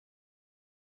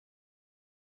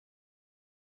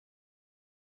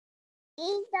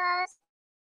Jesus.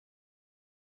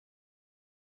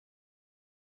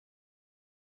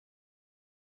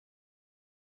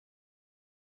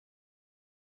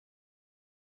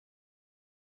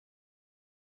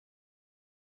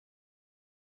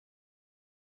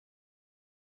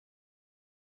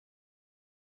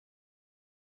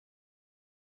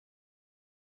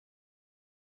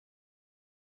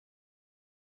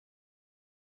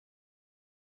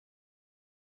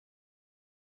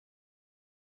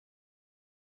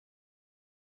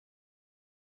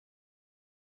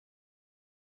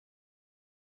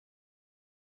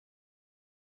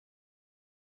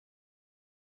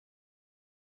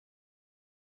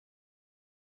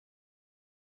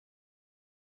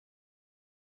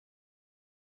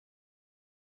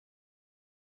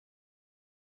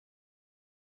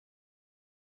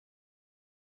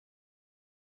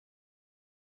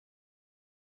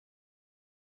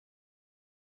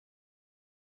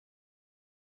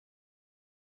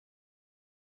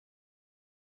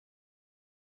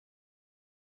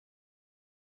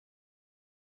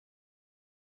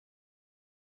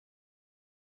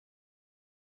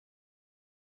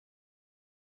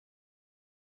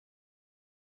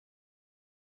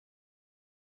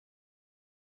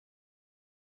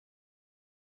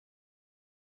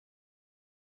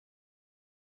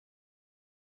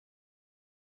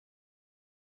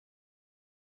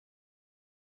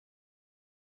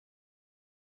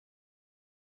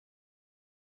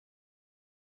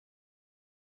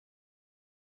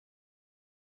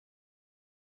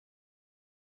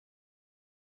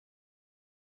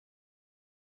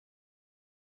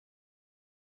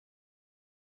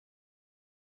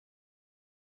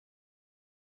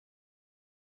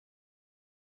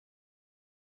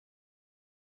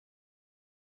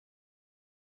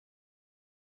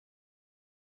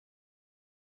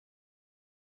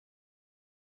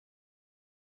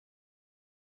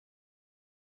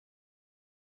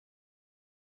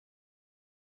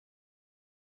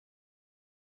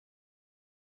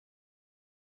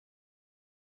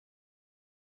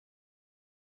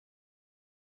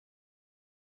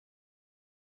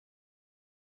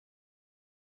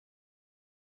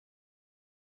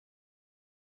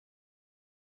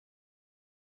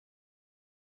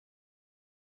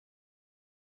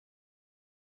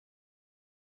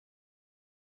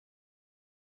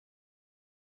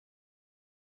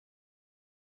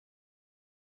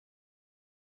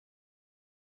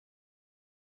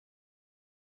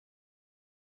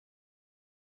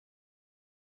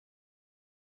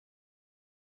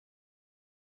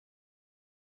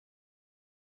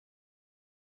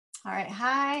 All right.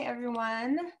 Hi,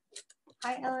 everyone.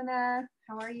 Hi, Elena.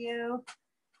 How are you?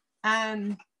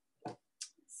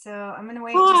 So I'm going to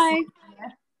wait. Hi.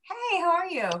 Hey, how are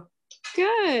you?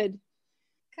 Good.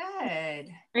 Good.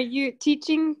 Are you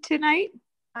teaching tonight?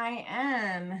 I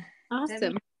am. Awesome.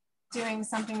 Debbie's doing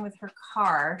something with her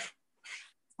car.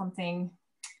 Getting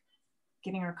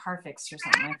her car fixed or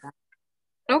something like that.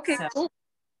 Okay, so, cool.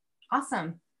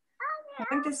 Awesome. I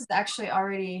think this is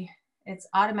actually it's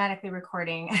automatically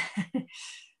recording.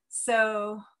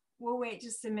 So we'll wait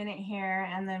just a minute here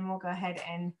and then we'll go ahead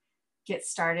and get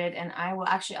started. And I'll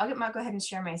go ahead and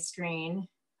share my screen.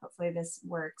 Hopefully this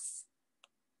works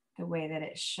the way that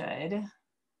it should.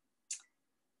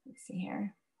 Let's see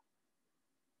here.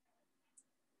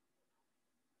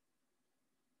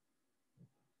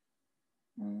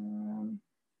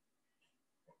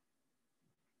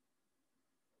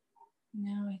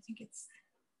 No, I think it's.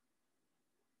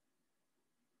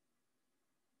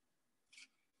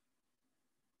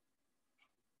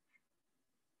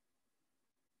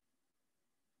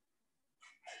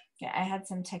 Yeah, I had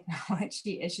some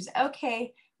technology issues.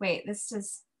 Okay, wait,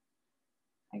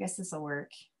 I guess this will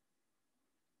work.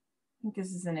 I think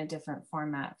this is in a different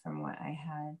format from what I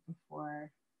had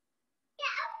before.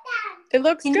 It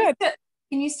looks good.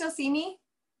 Can you still see me?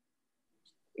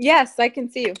 Yes, I can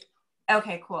see you.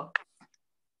 Okay, cool.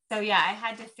 So yeah, I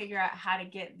had to figure out how to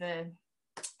get the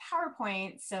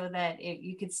PowerPoint so that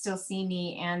you could still see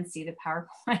me and see the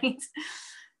PowerPoint.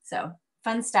 So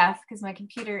fun stuff because my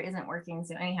computer isn't working.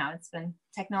 So anyhow,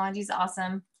 technology's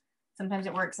awesome. Sometimes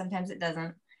it works, sometimes it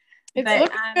doesn't. It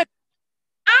looks good.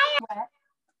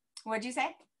 What'd you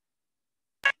say?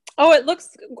 Oh, it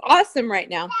looks awesome right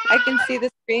now. I can see the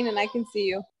screen and I can see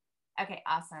you. Okay,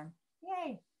 awesome.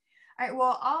 Yay. All right,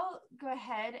 well, I'll go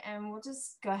ahead and we'll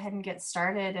just go ahead and get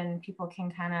started and people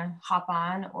can kind of hop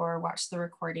on or watch the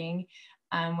recording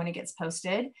when it gets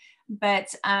posted.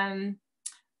 But I'm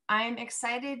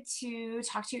excited to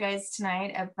talk to you guys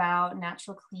tonight about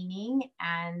natural cleaning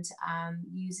and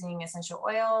using essential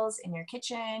oils in your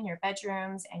kitchen, your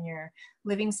bedrooms, and your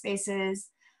living spaces.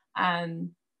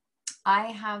 I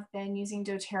have been using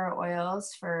doTERRA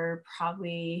oils for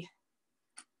probably,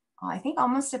 I think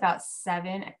almost about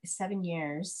seven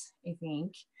years, I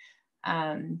think.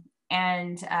 Um,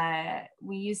 and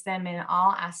we use them in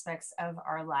all aspects of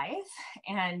our life.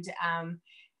 And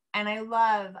I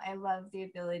love the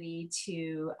ability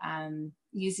to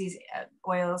use these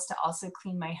oils to also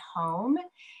clean my home.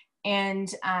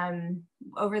 And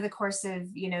over the course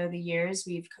of the years,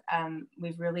 we've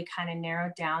really kind of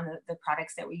narrowed down the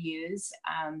products that we use,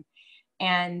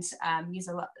 and use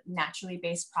a lot naturally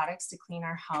based products to clean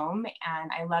our home.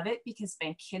 And I love it because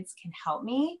my kids can help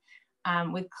me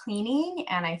with cleaning,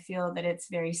 and I feel that it's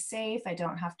very safe. I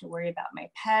don't have to worry about my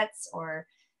pets or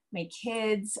my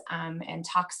kids and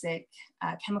toxic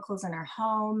chemicals in our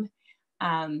home.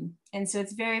 And so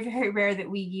it's very, very rare that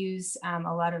we use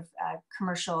a lot of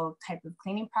commercial type of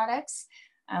cleaning products.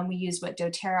 We use what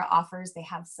doTERRA offers. They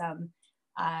have some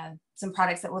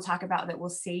products that we'll talk about that will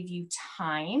save you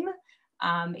time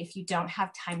if you don't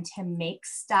have time to make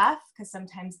stuff, because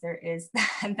sometimes there is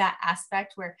that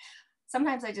aspect where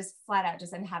sometimes I just flat out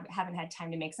just haven't had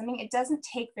time to make something. It doesn't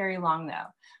take very long though.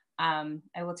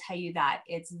 I will tell you that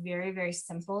it's very, very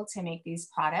simple to make these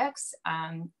products,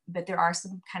 but there are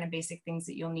some kind of basic things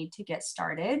that you'll need to get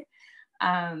started.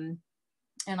 And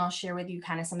I'll share with you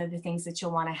kind of some of the things that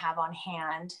you'll want to have on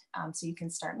hand so you can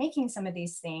start making some of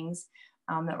these things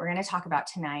that we're going to talk about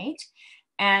tonight.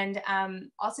 And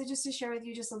also just to share with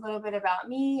you just a little bit about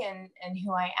me and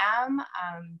who I am.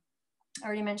 I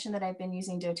already mentioned that I've been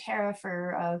using doTERRA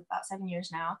for about 7 years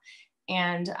now.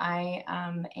 And I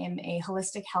am a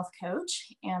holistic health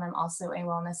coach, and I'm also a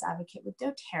wellness advocate with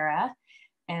doTERRA.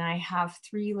 And I have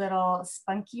 3 little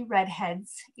spunky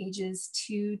redheads, ages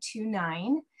 2 to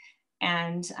 9,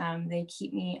 and they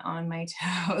keep me on my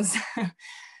toes.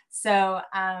 So,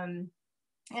 and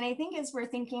I think as we're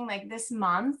thinking like this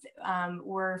month,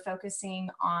 we're focusing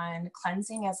on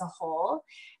cleansing as a whole,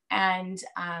 and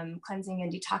cleansing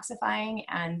and detoxifying.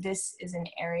 And this is an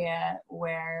area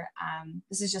where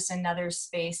this is just another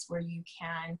space where you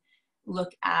can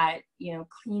look at,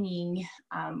 cleaning,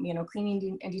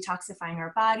 cleaning and detoxifying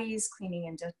our bodies, cleaning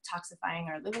and detoxifying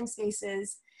our living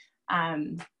spaces.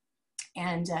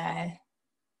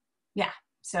 Yeah,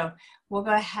 so we'll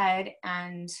go ahead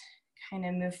and kind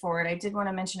of move forward. I did want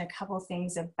to mention a couple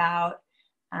things about,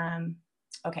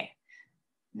 okay,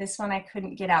 this one I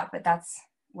couldn't get out, but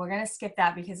we're going to skip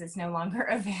that because it's no longer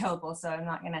available. So I'm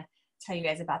not going to tell you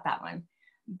guys about that one.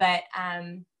 But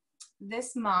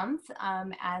this month,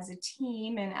 as a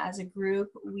team and as a group,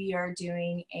 we are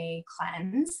doing a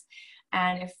cleanse.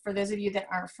 And for those of you that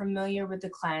aren't familiar with the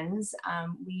cleanse,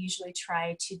 we usually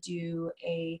try to do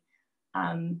a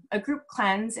group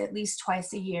cleanse at least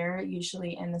twice a year,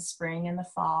 usually in the spring and the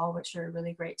fall, which are a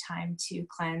really great time to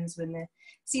cleanse when the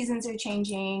seasons are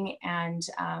changing. And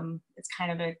it's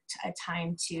kind of a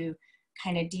time to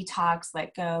kind of detox,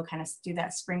 let go, kind of do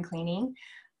that spring cleaning.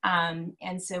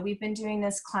 And so we've been doing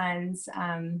this cleanse,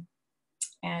 and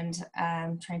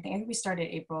I'm trying to think, I think we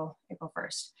started April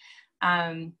 1st.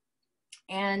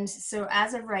 And so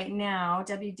as of right now,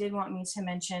 Debbie did want me to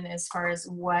mention as far as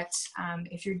what,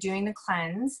 if you're doing the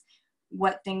cleanse,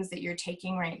 what things that you're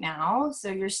taking right now. So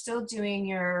you're still doing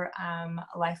your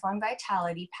Lifelong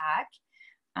Vitality Pack.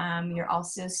 You're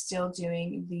also still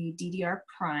doing the DDR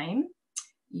Prime,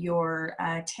 your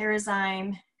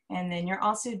Terrazyme, and then you're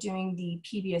also doing the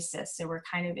PB Assist. So we're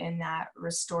kind of in that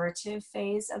restorative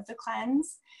phase of the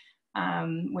cleanse,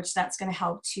 which that's going to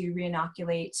help to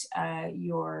reinoculate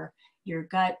your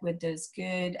gut with those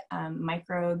good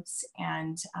microbes,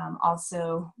 and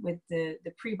also with the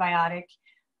prebiotic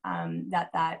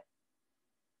that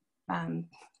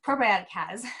probiotic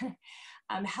has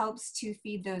helps to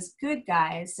feed those good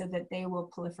guys so that they will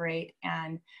proliferate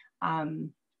and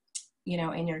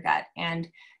in your gut. And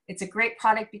it's a great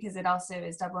product because it also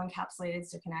is double encapsulated,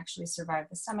 so it can actually survive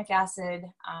the stomach acid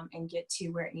and get to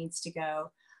where it needs to go.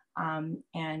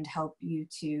 And help you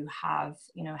to have,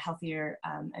 healthier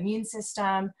immune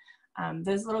system.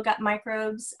 Those little gut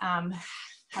microbes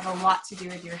have a lot to do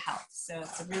with your health. So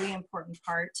it's a really important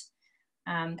part.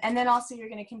 And then also you're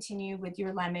going to continue with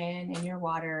your lemon and your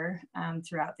water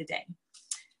throughout the day.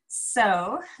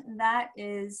 So that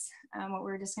is what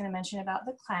we're just going to mention about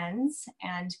the cleanse.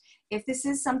 And if this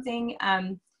is something,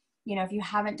 if you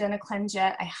haven't done a cleanse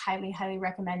yet, I highly, highly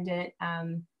recommend it.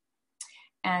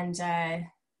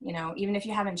 Even if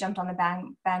you haven't jumped on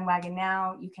the bandwagon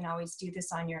now, you can always do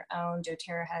this on your own.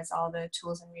 doTERRA has all the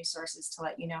tools and resources to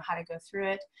let you know how to go through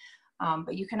it.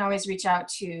 But you can always reach out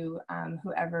to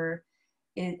whoever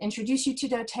introduce you to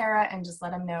doTERRA and just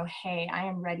let them know, hey, I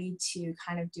am ready to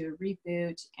kind of do a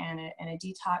reboot and a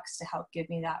detox to help give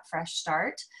me that fresh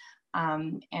start.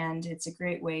 And it's a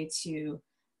great way to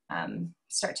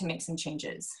start to make some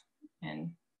changes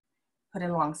and put it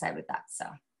alongside with that. So,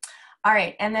 all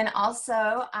right. And then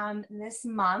also this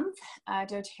month,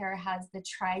 doTERRA has the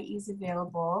Tri-Ease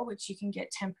available, which you can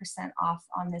get 10% off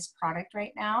on this product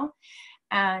right now.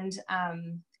 And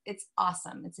it's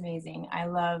awesome. It's amazing. I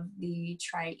love the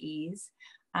Tri-Ease.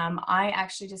 I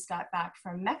actually just got back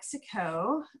from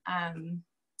Mexico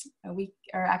a week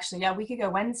ago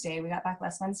Wednesday. We got back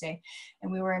last Wednesday,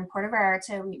 and we were in Puerto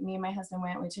Vallarta. Me and my husband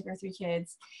went. We took our 3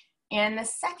 kids. And the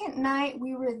second night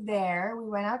we were there, we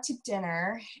went out to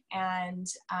dinner, and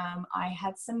I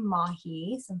had some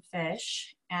mahi, some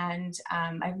fish, and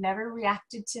I've never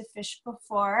reacted to fish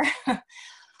before.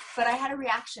 But I had a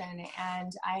reaction,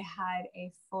 and I had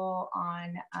a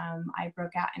full-on, I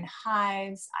broke out in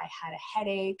hives, I had a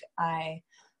headache, I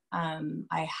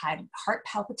had heart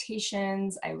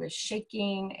palpitations, I was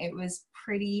shaking. It was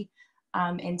pretty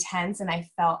intense, and I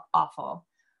felt awful.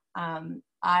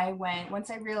 Once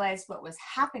I realized what was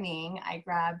happening, I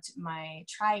grabbed my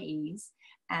Tri-Ease,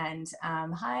 and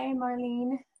hi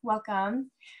Marlene,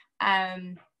 welcome.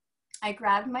 I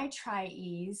grabbed my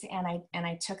Tri-Ease and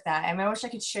I took that. I wish I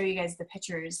could show you guys the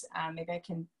pictures. Maybe I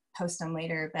can post them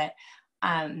later, but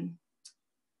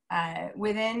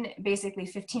within basically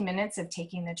 15 minutes of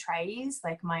taking the Tri-Ease,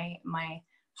 like my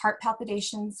heart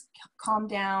palpitations calmed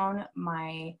down,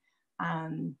 my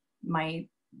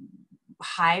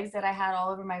hives that I had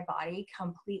all over my body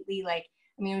completely, like,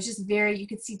 I mean, it was just you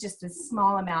could see just a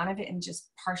small amount of it in just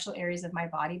partial areas of my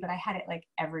body, but I had it like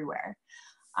everywhere.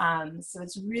 So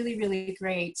it's really, really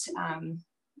great, kind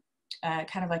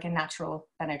of like a natural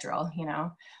Benadryl, you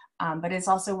know, but it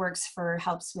also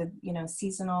helps with, you know,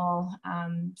 seasonal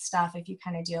stuff. If you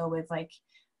kind of deal with like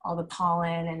all the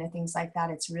pollen and the things like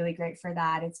that, it's really great for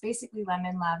that. It's basically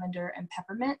lemon, lavender, and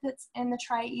peppermint that's in the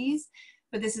Tri-Ease,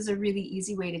 but this is a really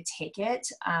easy way to take it.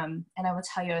 And I will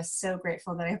tell you, I was so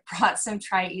grateful that I brought some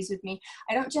Tri-Ease with me.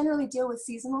 I don't generally deal with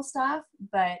seasonal stuff,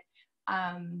 but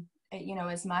you know,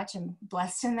 as much. I'm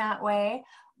blessed in that way,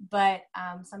 but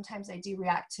sometimes I do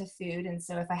react to food. And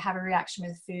so if I have a reaction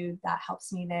with food, that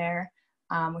helps me there,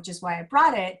 which is why I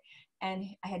brought it. And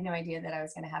I had no idea that I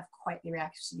was going to have quite the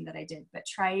reaction that I did, but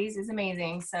Tri-Ease is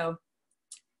amazing. So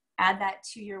add that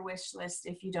to your wish list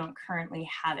if you don't currently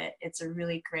have it. It's a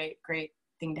really great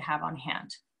thing to have on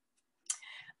hand.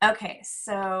 Okay,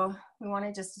 so we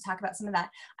wanted just to talk about some of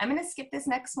that. I'm going to skip this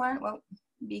next one, well,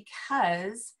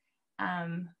 because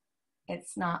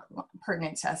it's not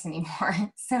pertinent to us anymore,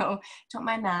 so don't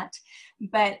mind that.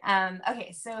 But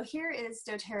okay, so here is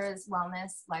doTERRA's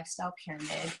Wellness Lifestyle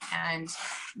Pyramid, and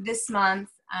this month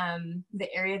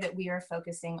the area that we are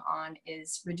focusing on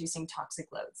is reducing toxic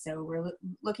load. So we're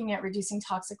looking at reducing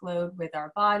toxic load with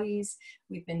our bodies.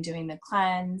 We've been doing the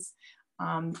cleanse,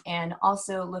 and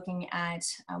also looking at,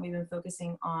 we've been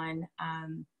focusing on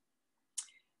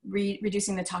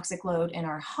reducing the toxic load in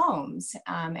our homes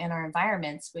and our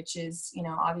environments, which is, you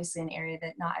know, obviously an area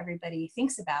that not everybody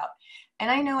thinks about. And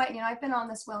I know, I've been on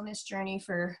this wellness journey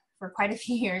for quite a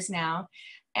few years now.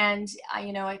 And,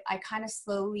 I kind of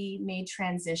slowly made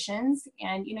transitions,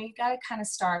 and, you got to kind of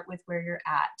start with where you're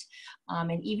at.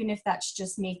 And even if that's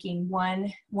just making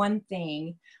one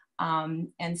thing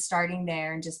and starting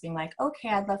there and just being like, okay,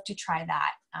 I'd love to try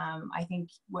that. I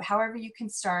think however you can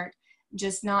start,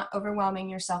 just not overwhelming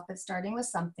yourself, but starting with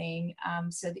something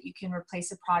so that you can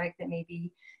replace a product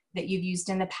that you've used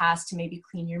in the past to maybe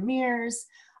clean your mirrors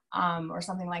or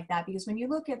something like that. Because when you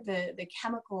look at the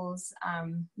chemicals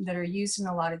that are used in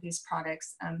a lot of these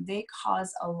products, they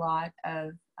cause a lot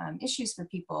of issues for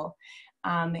people.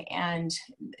 And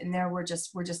there we're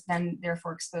just then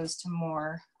therefore exposed to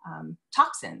more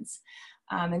toxins.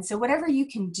 And so whatever you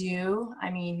can do,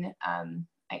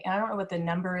 I don't know what the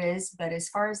number is, but as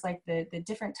far as like the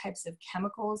different types of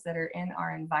chemicals that are in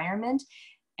our environment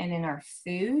and in our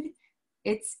food,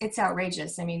 it's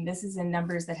outrageous. I mean, this is in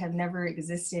numbers that have never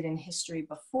existed in history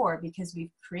before, because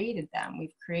we've created them.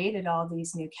 We've created all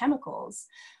these new chemicals,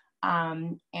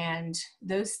 and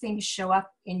those things show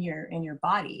up in your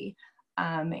body,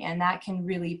 and that can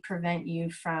really prevent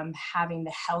you from having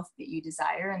the health that you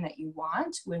desire and that you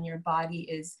want when your body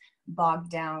is bogged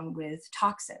down with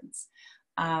toxins.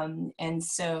 And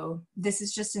so this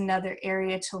is just another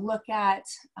area to look at.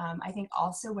 I think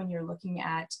also when you're looking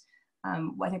at,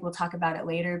 I think we'll talk about it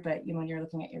later, but when you're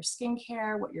looking at your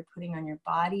skincare, what you're putting on your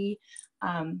body,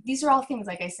 these are all things,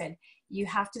 like I said, you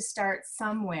have to start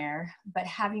somewhere, but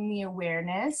having the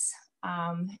awareness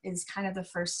is kind of the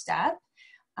first step.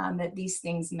 that these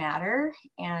things matter,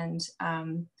 and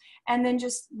then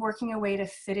just working a way to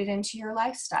fit it into your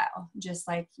lifestyle, just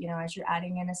like, you know, as you're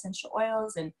adding in essential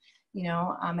oils, and, you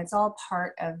know, it's all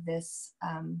part of this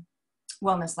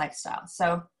wellness lifestyle.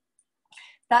 So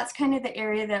that's kind of the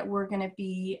area that we're going to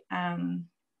be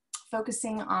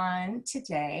focusing on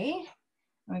today.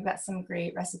 And we've got some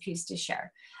great recipes to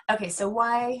share. Okay, so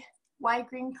why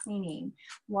green cleaning?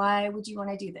 Why would you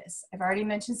want to do this? I've already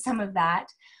mentioned some of that.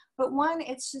 But one,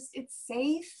 it's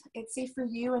safe. It's safe for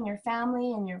you and your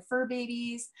family and your fur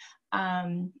babies. You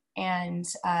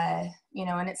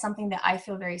know, and it's something that I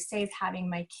feel very safe having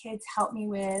my kids help me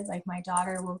with. Like my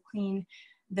daughter will clean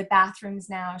the bathrooms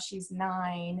now. She's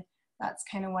 9. That's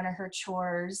kind of one of her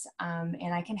chores.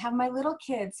 And I can have my little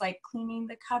kids like cleaning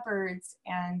the cupboards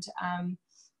and,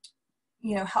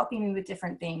 you know, helping me with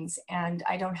different things. And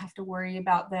I don't have to worry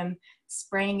about them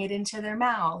spraying it into their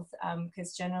mouth,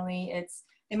 because generally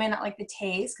they might not like the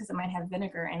taste because it might have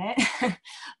vinegar in it,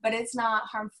 but it's not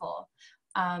harmful.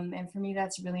 And for me,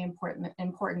 that's really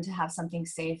important to have something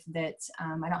safe that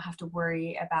I don't have to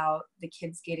worry about the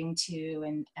kids getting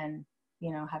to and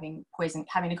you know, having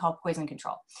to call poison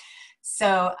control.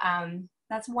 So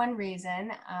that's one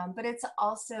reason, but it's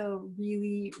also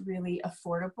really, really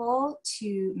affordable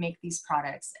to make these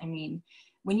products. I mean,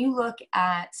 when you look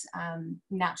at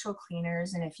natural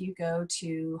cleaners, and if you go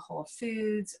to Whole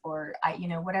Foods or, you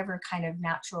know, whatever kind of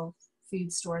natural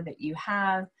food store that you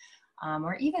have,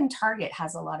 or even Target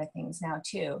has a lot of things now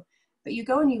too, but you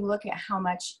go and you look at how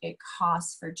much it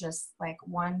costs for just like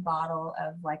one bottle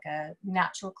of like a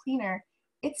natural cleaner,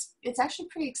 it's actually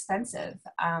pretty expensive.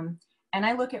 And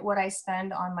I look at what I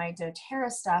spend on my doTERRA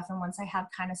stuff, and once I have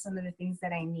kind of some of the things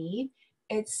that I need,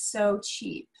 it's so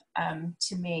cheap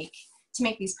to make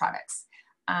these products,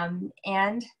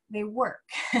 and they work.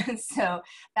 So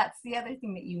that's the other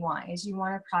thing that you want, is you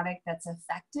want a product that's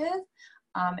effective,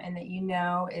 and that you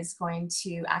know is going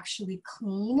to actually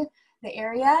clean the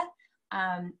area,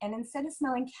 and instead of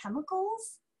smelling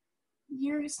chemicals,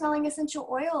 you're smelling essential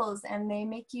oils, and they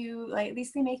make you, like, at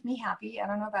least they make me happy. I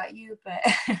don't know about you, but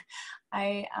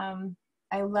I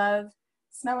love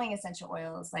smelling essential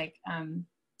oils. Like,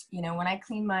 you know, when I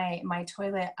clean my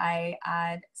toilet, I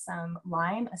add some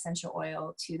lime essential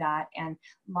oil to that, and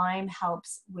lime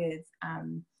helps with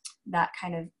that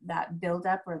kind of that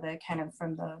buildup, or the kind of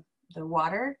from the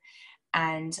water,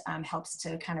 and helps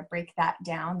to kind of break that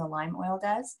down. The lime oil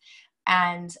does.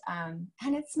 And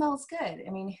it smells good.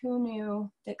 I mean, who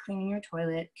knew that cleaning your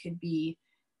toilet could be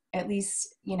at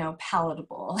least, you know,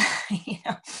 palatable, you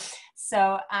know?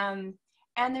 So, and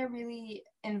they're really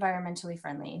environmentally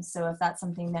friendly. So if that's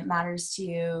something that matters to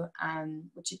you,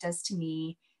 which it does to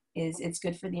me, is it's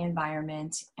good for the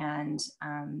environment, and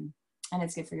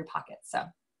it's good for your pocket. So,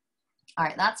 all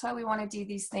right, that's why we want to do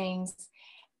these things.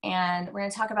 And we're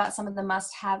going to talk about some of the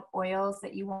must-have oils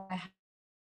that you want to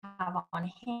have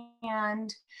on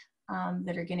hand,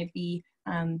 that are going to be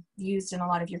used in a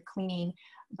lot of your cleaning.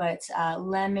 But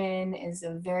lemon is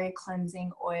a very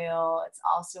cleansing oil. It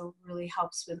also really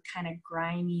helps with kind of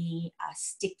grimy,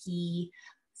 sticky,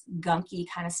 gunky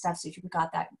kind of stuff. So if you've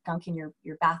got that gunk in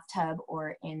your bathtub,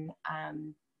 or in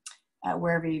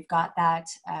wherever you've got that,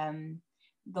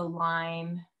 the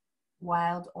lime,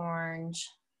 wild orange,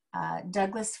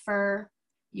 Douglas fir,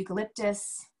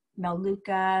 eucalyptus,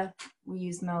 Melaleuca. We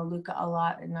use Melaleuca a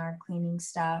lot in our cleaning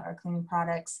stuff, our cleaning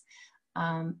products.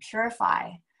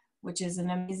 Purify, which is an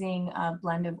amazing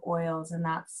blend of oils, and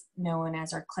that's known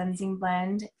as our cleansing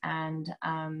blend. And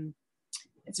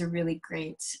it's a really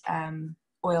great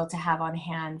oil to have on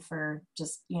hand for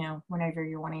just, you know, whenever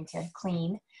you're wanting to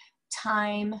clean.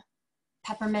 Thyme,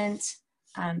 peppermint.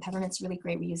 Peppermint's really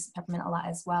great. We use peppermint a lot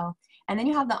as well. And then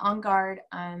you have the On Guard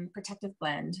protective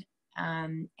blend.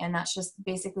 And that's just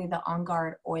basically the On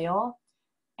Guard oil,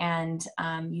 and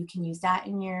you can use that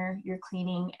in your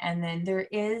cleaning. And then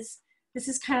this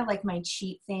is kind of like my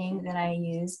cheat thing that I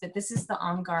use, but this is the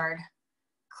On Guard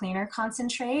cleaner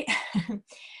concentrate.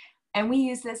 And we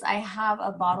use this. I have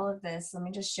a bottle of this. Let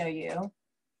me just show you.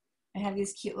 I have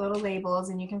these cute little labels,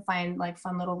 and you can find like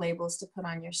fun little labels to put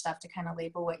on your stuff to kind of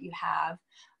label what you have.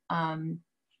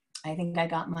 I think I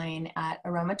got mine at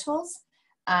Aromatools.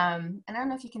 And I don't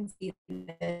know if you can see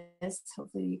this,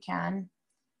 hopefully you can,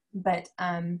 but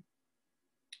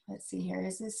let's see here.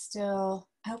 Is this still,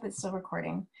 I hope it's still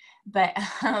recording, but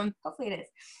hopefully it is.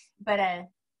 But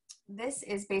this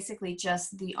is basically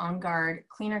just the On Guard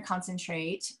cleaner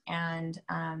concentrate and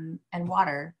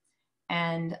water.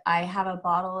 And I have a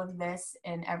bottle of this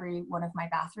in every one of my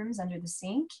bathrooms under the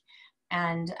sink.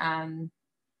 And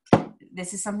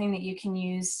this is something that you can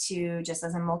use to just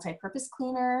as a multi-purpose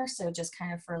cleaner. So just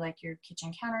kind of for like your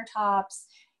kitchen countertops,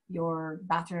 your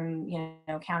bathroom,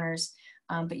 counters.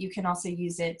 But you can also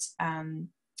use it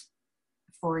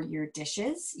for your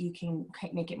dishes. You can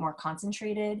make it more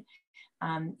concentrated.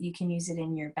 You can use it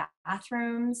in your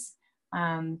bathrooms.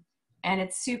 And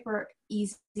it's super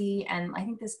easy. And I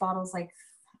think this bottle is like,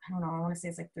 I don't know, I want to say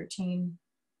it's like $13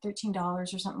 or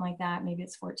something like that. Maybe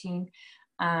it's 14.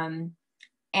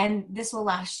 And this will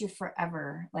last you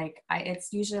forever. Like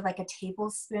it's usually like a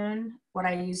tablespoon, what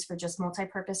I use for just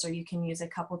multi-purpose, or you can use a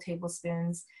couple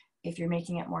tablespoons if you're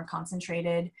making it more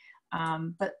concentrated.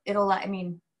 But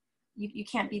you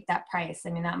can't beat that price. I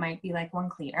mean, that might be like one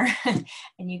cleaner and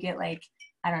you get like,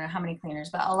 I don't know how many cleaners,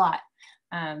 but a lot.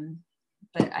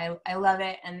 But I love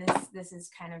it. And this is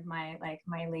kind of my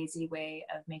lazy way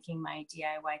of making my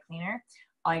DIY cleaner.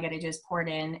 All I got to do is pour it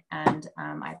in and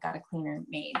I've got a cleaner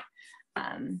made.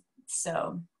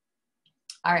 So,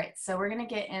 all right, so we're going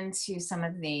to get into some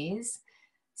of these.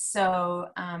 So,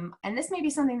 and this may be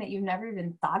something that you've never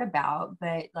even thought about,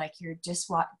 but like your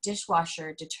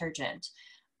dishwasher detergent.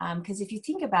 Because if you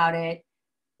think about it,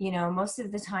 most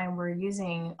of the time we're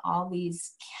using all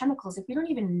these chemicals if we don't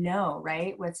even know,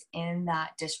 right, what's in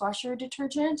that dishwasher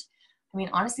detergent. I mean,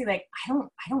 honestly, like I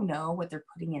don't know what they're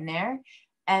putting in there.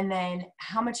 And then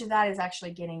how much of that is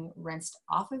actually getting rinsed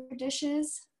off of your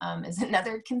dishes is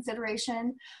another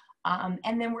consideration.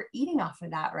 And then we're eating off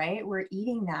of that, right? We're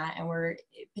eating that and we're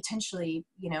potentially,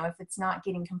 if it's not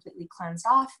getting completely cleansed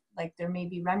off, like there may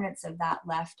be remnants of that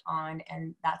left on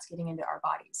and that's getting into our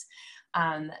bodies.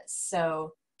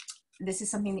 So this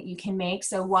is something that you can make.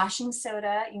 So washing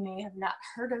soda, you may have not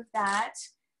heard of that,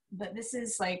 but this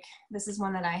is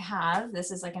one that I have. This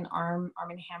is like an Arm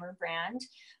 & Hammer brand.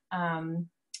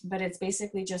 But it's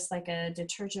basically just like a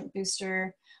detergent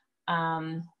booster.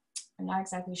 I'm not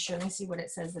exactly sure. Let me see what it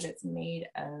says that it's made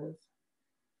of.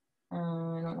 I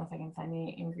don't know if I can find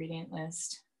the ingredient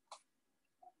list.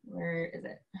 Where is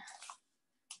it?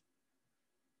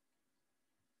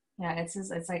 Yeah, it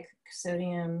says it's like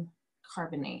sodium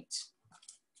carbonate.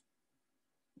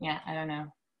 Yeah, I don't know.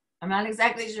 I'm not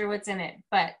exactly sure what's in it,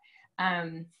 but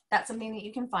that's something that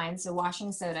you can find. So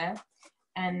washing soda.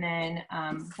 And then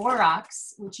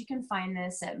borax, which you can find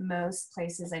this at most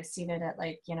places. I've seen it at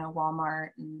Walmart,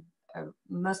 and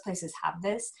most places have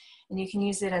this. And you can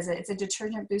use it it's a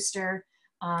detergent booster.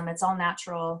 It's all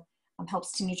natural,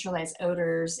 helps to neutralize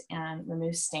odors and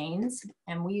remove stains.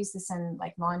 And we use this in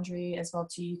like laundry as well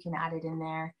too. You can add it in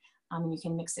there. You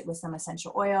can mix it with some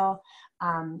essential oil,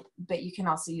 but you can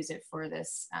also use it for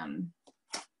this,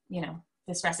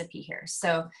 this recipe here.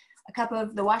 So a cup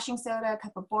of the washing soda, a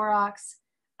cup of borax,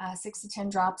 6 to 10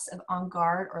 drops of On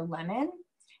Guard or lemon,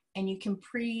 and you can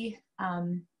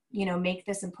make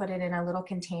this and put it in a little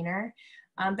container.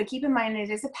 But keep in mind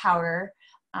it is a powder.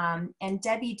 And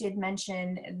Debbie did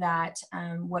mention that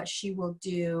what she will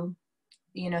do,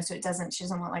 so she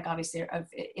doesn't want, like, obviously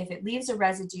if it leaves a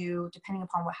residue, depending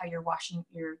upon how your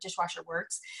dishwasher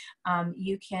works,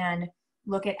 you can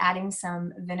look at adding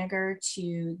some vinegar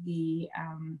to the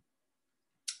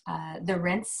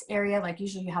rinse area. Like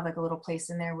usually you have like a little place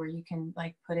in there where you can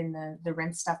like put in the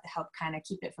rinse stuff to help kind of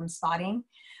keep it from spotting.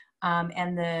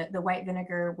 And the white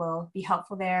vinegar will be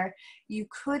helpful there. You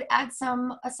could add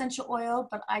some essential oil,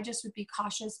 but I just would be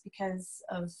cautious because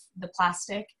of the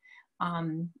plastic.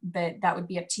 But that would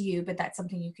be up to you, but that's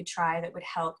something you could try that would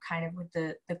help kind of with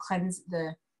the cleanse,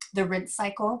 the rinse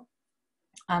cycle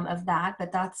of that.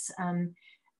 But that's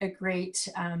a great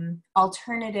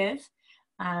alternative.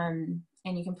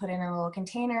 And you can put it in a little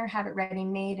container, have it ready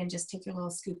made, and just take your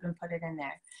little scoop and put it in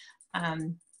there.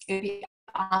 It would be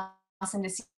awesome to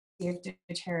see if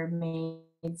doTERRA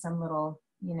made some little,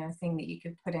 thing that you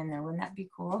could put in there. Wouldn't that be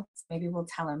cool? So maybe we'll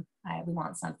tell them we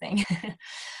want something.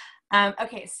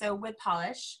 Okay, so wood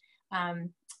polish.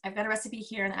 I've got a recipe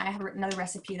here, and I have another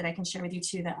recipe that I can share with you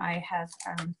too that I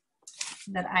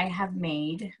have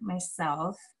made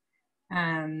myself.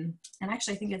 And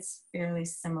actually, I think it's fairly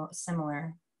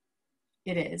similar.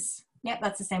 It is. Yep,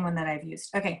 that's the same one that I've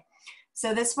used. Okay,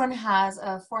 so this one has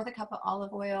 1/4 a cup of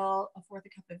olive oil, 1/4 a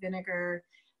cup of vinegar,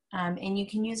 and you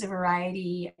can use a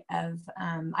variety of,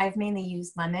 I've mainly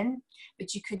used lemon,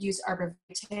 but you could use arbor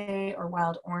vitae or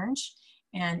wild orange,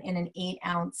 and in an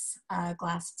 8-ounce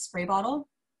glass spray bottle.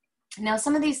 Now,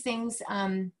 some of these things,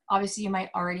 obviously you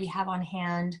might already have on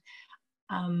hand.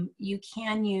 You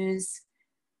can use,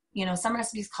 some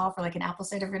recipes call for like an apple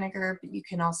cider vinegar, but you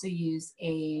can also use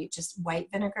just white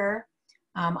vinegar.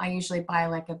 I usually buy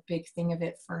like a big thing of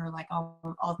it for like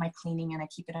all of my cleaning, and I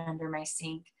keep it under my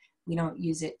sink. We don't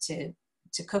use it to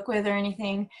to cook with or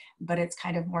anything, but it's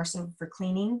kind of more so for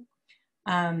cleaning.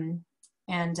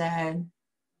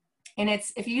 And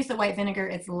it's, if you use the white vinegar,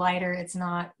 it's lighter. It's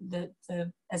not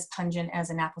as pungent as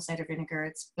an apple cider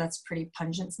vinegar. That's pretty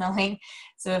pungent smelling.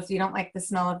 So if you don't like the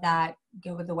smell of that,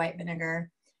 go with the white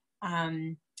vinegar.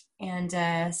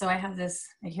 So I have this,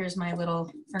 here's my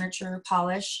little furniture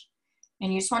polish,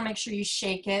 and you just want to make sure you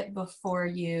shake it before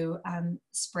you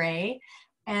spray.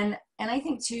 And I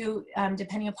think too,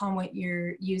 depending upon what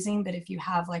you're using, but if you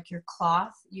have like your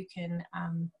cloth, you can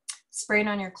spray it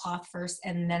on your cloth first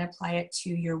and then apply it to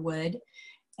your wood.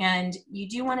 And you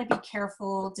do want to be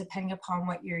careful depending upon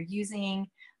what you're using.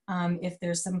 If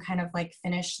there's some kind of like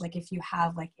finish, like if you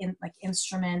have like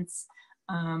instruments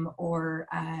or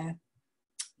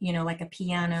you know, like a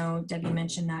piano, Debbie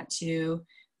mentioned that too,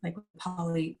 like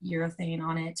polyurethane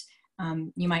on it.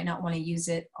 You might not want to use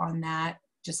it on that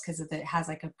just because it has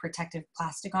like a protective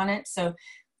plastic on it. So,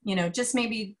 you know, just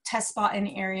maybe test spot an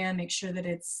area, make sure that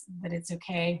it's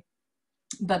okay.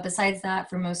 But besides that,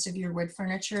 for most of your wood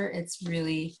furniture, it's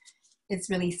really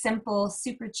simple,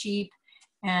 super cheap,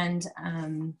 and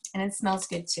it smells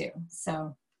good too. So,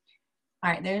 all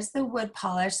right, there's the wood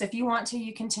polish. So if you want to,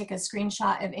 you can take a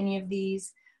screenshot of any of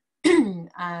these.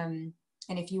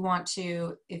 And if you want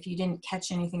to, if you didn't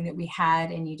catch anything that we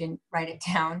had and you didn't write it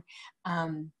down,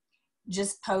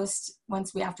 just post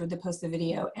after the post the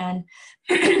video, and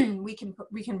we can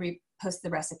repost the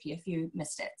recipe if you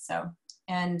missed it. So.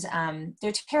 And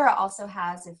doTERRA also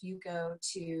has, if you go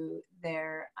to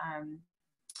their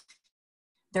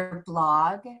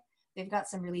blog, they've got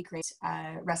some really great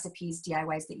recipes,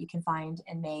 DIYs that you can find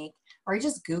and make, or you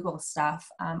just Google stuff.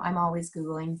 I'm always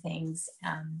Googling things,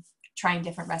 trying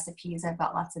different recipes. I've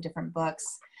got lots of different books.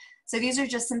 So these are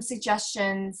just some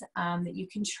suggestions that you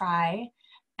can try.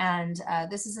 And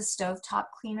this is a stovetop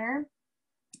cleaner.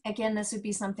 Again, this would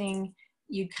be something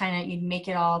you'd make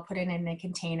it all, put it in a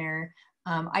container.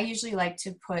 I usually like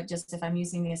to put, just if I'm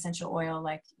using the essential oil,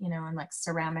 like, you know, in like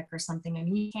ceramic or something. I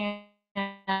mean,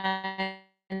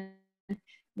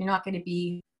 you're not going to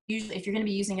be, usually if you're going to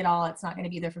be using it all, it's not going to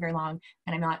be there for very long,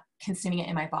 and I'm not consuming it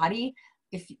in my body.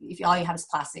 If all you have is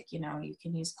plastic, you know, you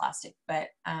can use plastic, but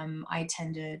I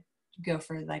tend to go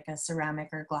for like a ceramic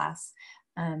or glass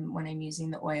when I'm using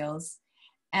the oils.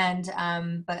 And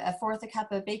but a fourth a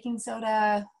cup of baking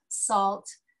soda, salt,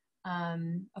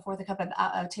 a fourth a cup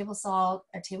of table salt,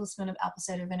 a tablespoon of apple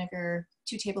cider vinegar,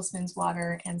 2 tablespoons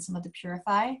water, and some of the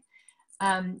Purify.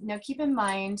 Now keep in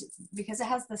mind, because it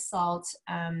has the salt,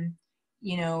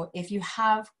 you know, if you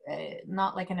have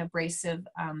not like an abrasive,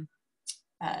 I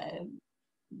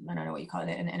don't know what you call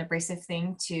it, an abrasive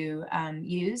thing to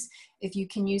use, if you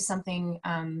can use something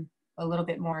a little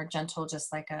bit more gentle,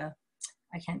 just like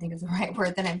I can't think of the right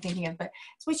word that I'm thinking of, but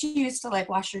it's what you use to like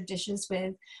wash your dishes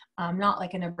with, not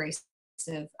like an abrasive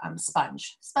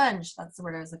sponge. Sponge, that's the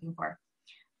word I was looking for.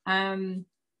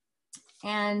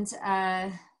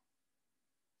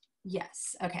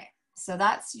 Yes, okay. So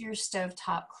that's your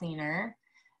stovetop cleaner.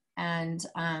 And,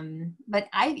 but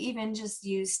I've even just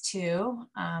used two.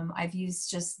 I've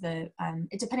used just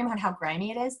depending on how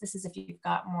grimy it is. This is if you've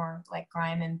got more like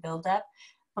grime and buildup.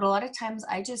 But a lot of times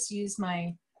I just use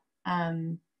my,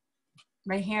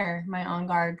 right here, my On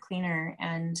Guard cleaner.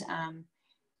 And,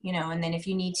 you know, and then if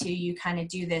you need to, you kind of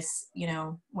do this, you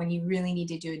know, when you really need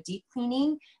to do a deep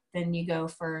cleaning, then you go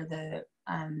for the,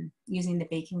 using the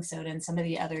baking soda and some of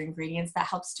the other ingredients that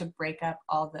helps to break up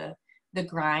all the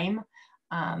grime.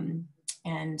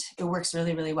 And it works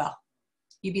really, really well.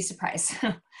 You'd be surprised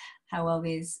how well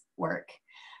these work.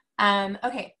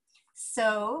 Okay,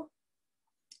 so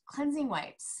cleansing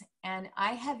wipes, and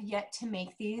I have yet to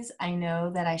make these. I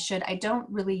know that I should. I don't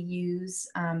really use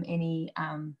any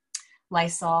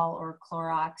Lysol or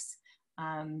Clorox.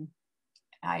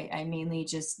 I mainly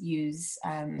just use,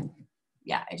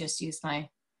 I just use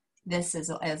this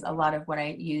as a lot of what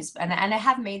I use. And I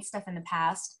have made stuff in the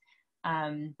past,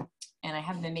 and I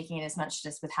haven't been making it as much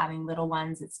just with having little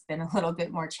ones. It's been a little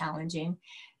bit more challenging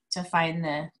to find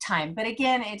the time. But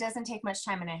again, it doesn't take much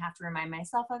time, and I have to remind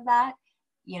myself of that.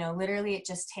 You know, literally it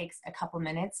just takes a couple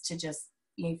minutes to just,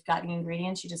 you've got the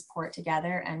ingredients, you just pour it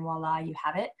together and voila, you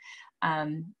have it.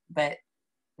 But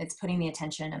it's putting the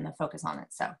attention and the focus on it.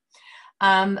 So,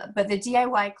 but the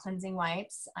DIY cleansing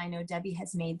wipes, I know Debbie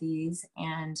has made these,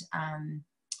 and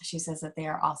she says that they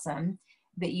are awesome.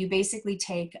 That you basically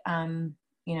take,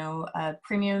 you know, a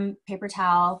premium paper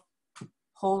towel,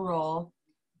 whole roll,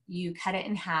 you cut it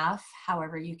in half,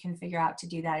 however you can figure out to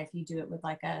do that, if you do it with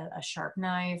like a sharp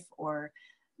knife or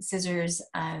scissors,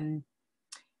 and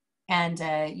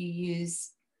you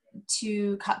use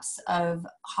 2 cups of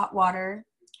hot water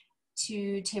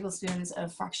 2 tablespoons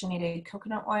of fractionated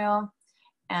coconut oil,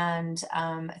 and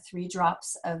 3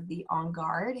 drops of the On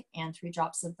Guard and 3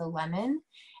 drops of the lemon,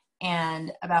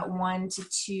 and about 1 to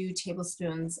 2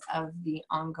 tablespoons of the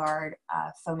On Guard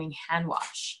foaming hand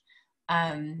wash.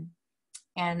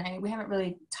 And we haven't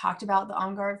really talked about the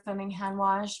On Guard foaming hand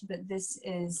wash, but this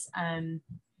is,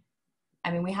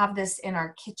 I mean, we have this in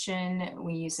our kitchen.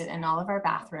 We use it in all of our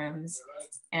bathrooms,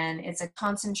 and it's a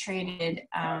concentrated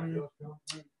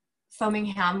foaming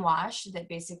hand wash that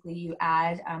basically you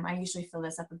add. I usually fill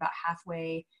this up about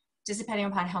halfway, just depending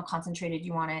upon how concentrated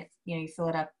you want it. You know, you fill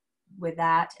it up with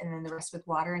that, and then the rest with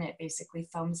water, and it basically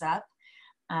foams up.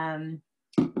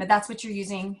 But that's what you're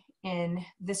using in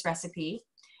this recipe.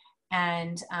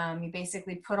 And you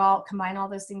basically combine all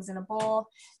those things in a bowl,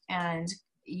 and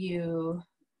you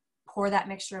pour that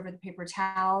mixture over the paper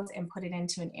towels and put it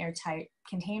into an airtight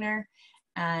container.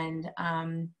 And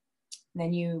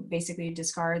then you basically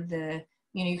discard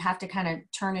you have to kind of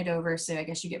turn it over, so I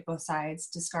guess you get both sides,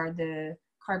 discard the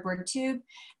cardboard tube,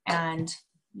 and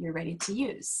you're ready to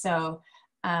use. So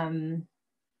the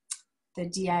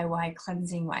DIY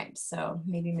cleansing wipes. So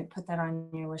maybe put that on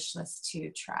your wish list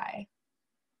to try.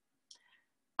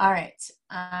 All right,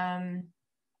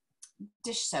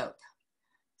 dish soap.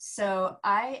 So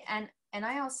I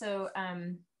also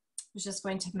was just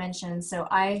going to mention, so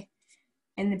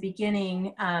in the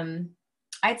beginning,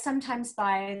 I'd sometimes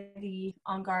buy the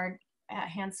On Guard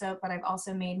hand soap, but I've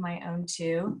also made my own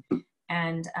too.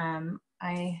 And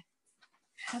I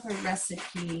have a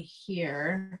recipe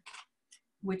here,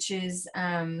 which is,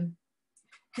 and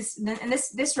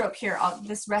this rope here,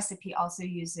 this recipe also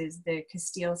uses the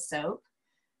Castile soap.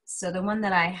 So the one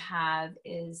that I have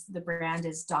the brand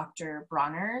is Dr.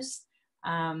 Bronner's,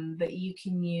 but you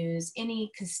can use any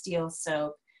Castile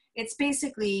soap. It's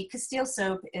basically, Castile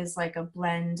soap is like a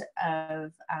blend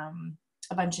of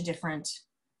a bunch of different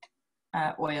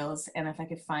oils, and if I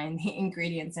could find the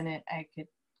ingredients in it, I could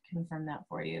confirm that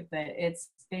for you. But it's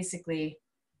basically,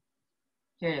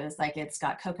 here it is, like it's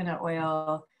got coconut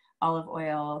oil, olive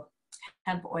oil,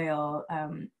 hemp oil,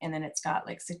 and then it's got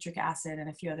like citric acid and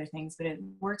a few other things, but it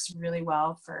works really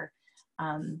well for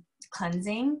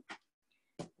cleansing.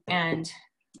 And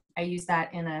I've used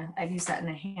that in a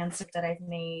hand soap that I've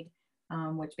made,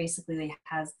 which basically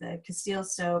has the Castile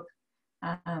soap,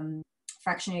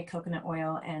 fractionated coconut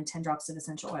oil, and 10 drops of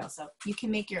essential oil. So you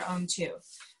can make your own too.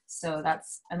 So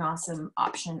that's an awesome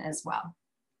option as well.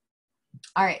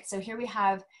 All right, so here we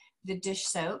have the dish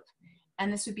soap,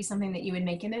 and this would be something that you would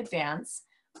make in advance.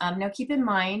 Now keep in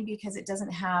mind, because it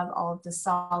doesn't have all of the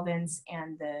solvents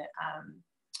and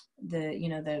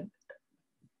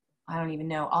I don't even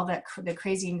know, all the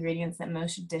crazy ingredients that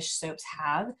most dish soaps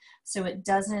have. So it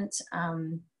doesn't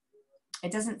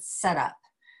set up.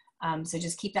 So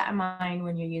just keep that in mind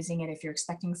when you're using it. If you're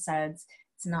expecting suds,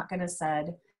 it's not going to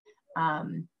sud.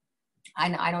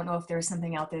 I don't know if there's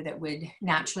something out there that would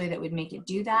make it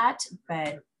do that,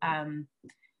 but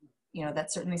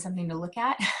that's certainly something to look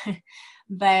at.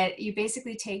 But you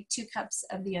basically take 2 cups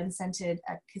of the unscented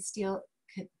Castile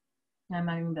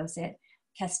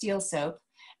soap,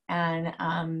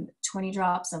 and 20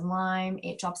 drops of lime,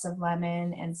 8 drops of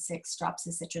lemon, and 6 drops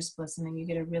of citrus bliss, and then you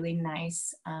get a really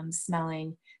nice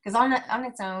smelling. Because on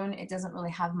its own, it doesn't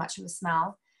really have much of a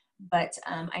smell, but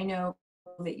I know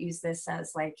that use this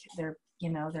as like their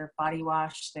body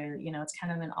wash. It's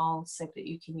kind of an all soap that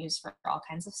you can use for all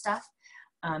kinds of stuff.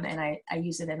 And I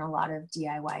use it in a lot of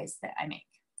DIYs that I make.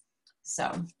 So,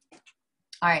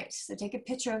 all right, so take a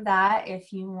picture of that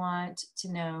if you want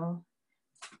to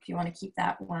keep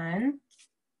that one.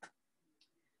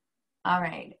 All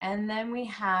right, and then we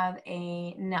have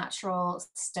a natural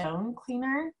stone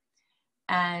cleaner.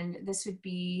 And this would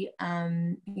be,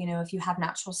 if you have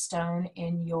natural stone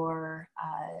in your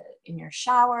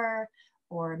shower,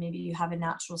 or maybe you have a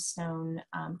natural stone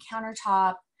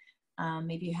countertop.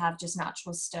 Maybe you have just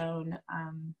natural stone,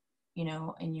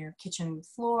 in your kitchen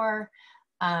floor.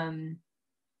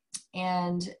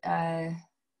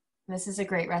 This is a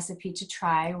great recipe to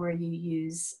try, where you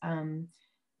use,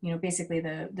 basically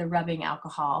the rubbing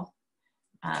alcohol.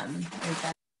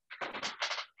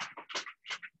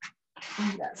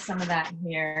 We've got some of that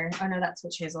here. Oh no, that's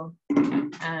witch hazel.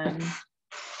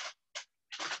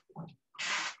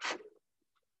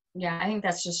 Yeah, I think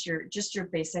that's just your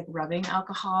basic rubbing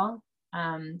alcohol.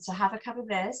 So half a cup of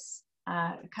this,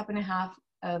 a cup and a half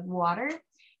of water,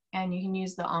 and you can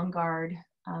use the On Guard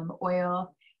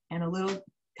oil, and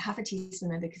half a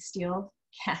teaspoon of the Castile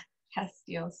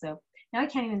soap. Now I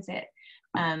can't even say it.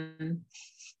 I'm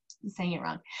saying it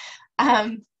wrong.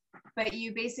 But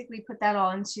you basically put that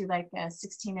all into like a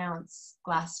 16-ounce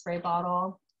glass spray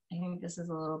bottle, I think this is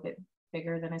a little bit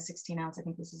bigger than a 16 ounce. I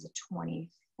think this is a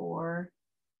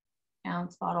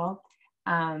 24-ounce bottle.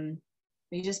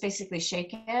 But you just basically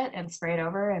shake it and spray it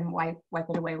over and wipe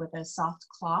it away with a soft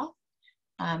cloth.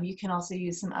 You can also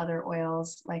use some other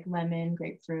oils like lemon,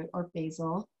 grapefruit, or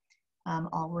basil.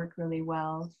 All work really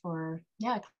well for,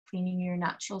 cleaning your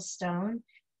natural stone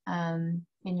in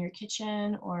your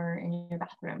kitchen or in your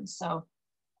bathroom. So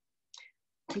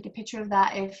take a picture of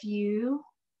that if you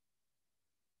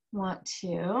want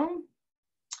to.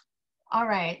 All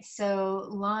right, so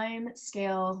lime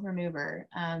scale remover.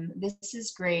 This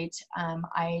is great.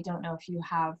 I don't know if you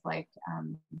have like,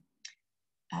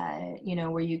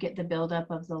 where you get the buildup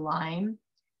of the lime.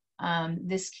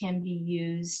 This can be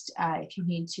used if you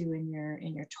need to in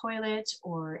your toilet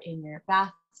or in your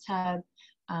bathtub.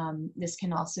 This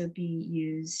can also be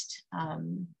used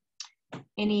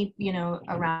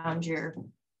around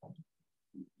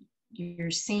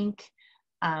your sink.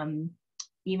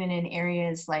 Even in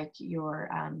areas like your,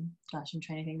 I'm trying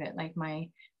to think that like my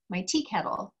tea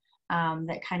kettle,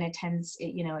 that kind of tends,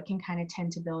 it can kind of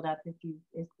tend to build up if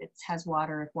it has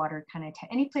water, if water kind of,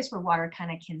 any place where water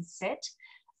kind of can sit,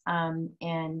 and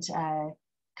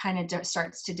kind of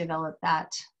starts to develop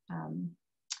that,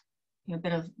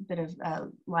 bit of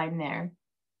lime there.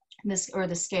 This, or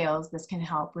the scales, this can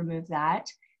help remove that.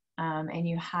 And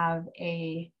you have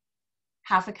a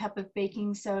half a cup of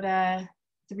baking soda,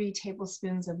 3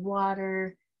 tablespoons of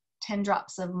water, 10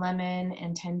 drops of lemon,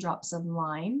 and 10 drops of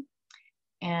lime.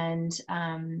 And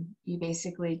you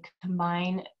basically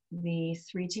combine the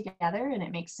 3 together and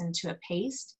it makes into a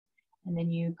paste. And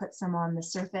then you put some on the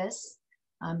surface.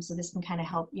 So this can kind of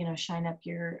help, shine up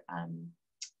your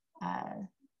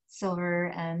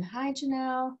silver. And hi,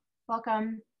 Janelle,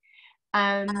 welcome.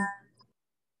 On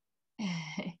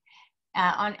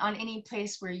any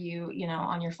place where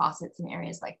on your faucets and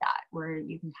areas like that, where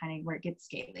you can where it gets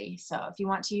scaly. So if you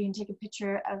want to, you can take a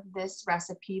picture of this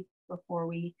recipe before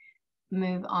we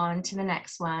move on to the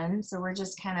next one. So we're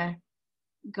just kind of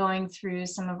going through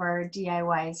some of our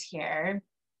DIYs here.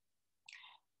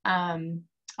 All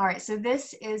right, so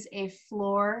this is a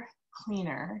floor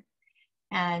cleaner.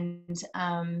 And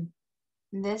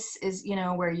this is,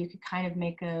 where you could kind of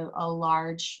make a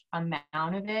large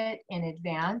amount of it in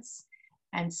advance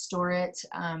and store it.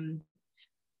 I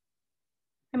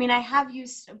have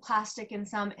used plastic in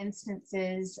some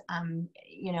instances,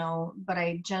 but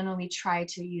I generally try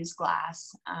to use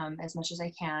glass as much as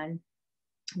I can.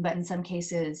 But in some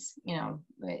cases,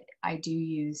 I do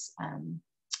use,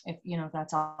 if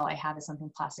that's all I have is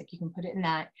something plastic, you can put it in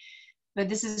that. But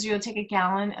this is, you'll take a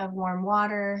gallon of warm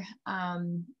water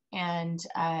and 2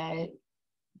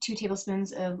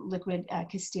 tablespoons of liquid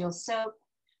Castile soap.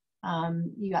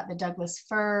 You got the Douglas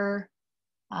fir,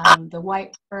 the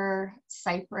white fir,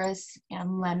 cypress,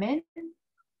 and lemon.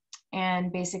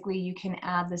 And basically you can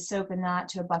add the soap and that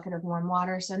to a bucket of warm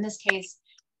water. So in this case,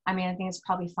 I think it's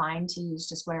probably fine to use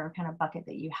just whatever kind of bucket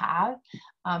that you have.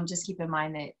 Just keep in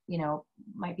mind that,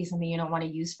 might be something you don't want to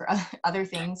use for other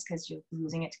things because you're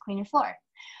using it to clean your floor.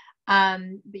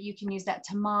 But you can use that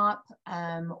to mop,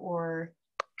 or,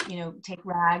 take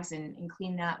rags and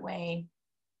clean that way.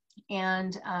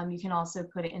 And you can also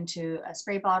put it into a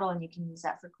spray bottle and you can use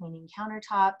that for cleaning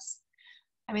countertops.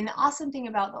 The awesome thing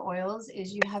about the oils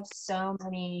is you have so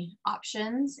many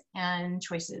options and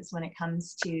choices when it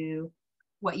comes to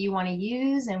what you want to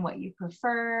use and what you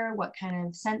prefer, what kind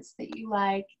of scents that you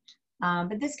like.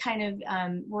 But this kind of,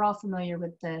 we're all familiar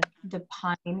with the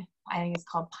pine, I think it's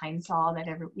called Pine Sol, that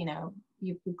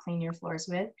you clean your floors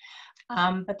with.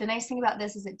 But the nice thing about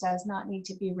this is it does not need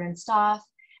to be rinsed off.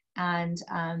 And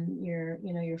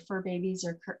your fur babies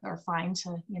are fine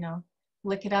to,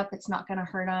 lick it up. It's not going to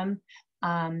hurt them.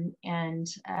 And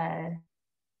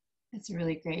it's a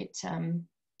really great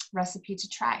recipe to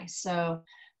try. So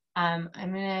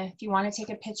if you want to take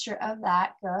a picture of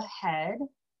that, go ahead.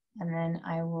 And then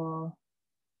we'll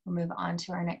move on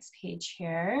to our next page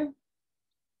here.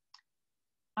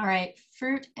 All right,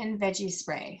 fruit and veggie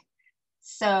spray.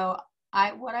 So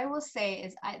what I will say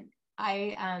is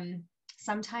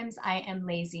sometimes I am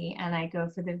lazy and I go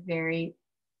for the very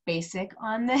basic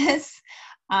on this.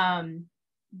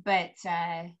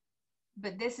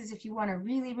 But this is if you want to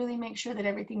really, really make sure that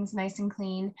everything's nice and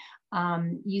clean,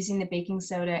 using the baking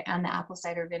soda and the apple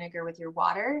cider vinegar with your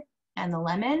water and the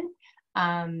lemon.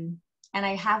 And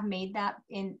I have made that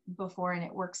in before and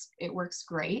it works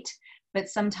great. But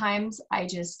sometimes I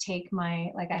just take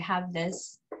I have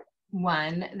this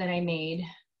one that I made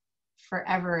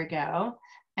forever ago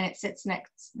and it sits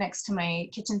next to my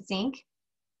kitchen sink.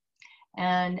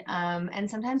 And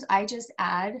sometimes I just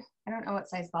add, I don't know what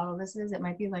size bottle this is. It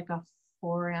might be like a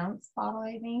 4-ounce bottle,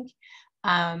 I think.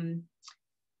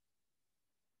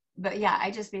 But yeah,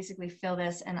 I just basically fill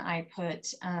this and I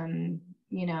put,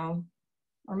 you know,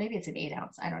 or maybe it's an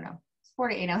 8-ounce, I don't know, 4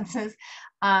 to 8 ounces.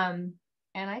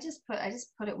 And I just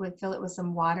put it with, fill it with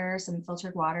some water, some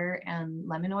filtered water and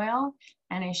lemon oil,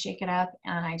 and I shake it up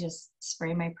and I just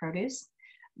spray my produce.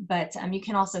 But you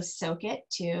can also soak it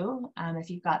too. If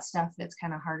you've got stuff that's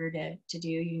kind of harder to do,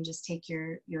 you can just take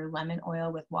your lemon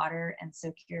oil with water and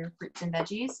soak your fruits and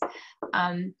veggies.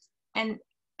 And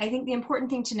I think the important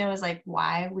thing to know is like,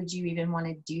 why would you even want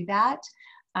to do that?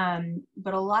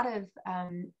 But a lot of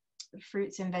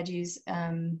fruits and veggies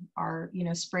are, you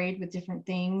know, sprayed with different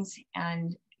things,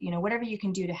 and, you know, whatever you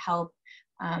can do to help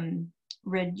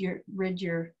rid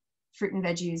your fruit and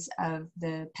veggies of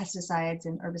the pesticides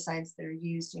and herbicides that are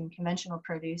used in conventional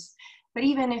produce. But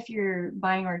even if you're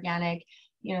buying organic,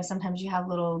 you know, sometimes you have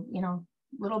little, you know,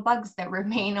 little bugs that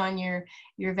remain on your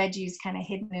veggies, kind of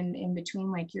hidden in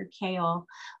between like your kale.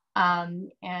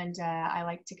 I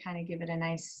like to kind of give it a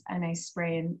nice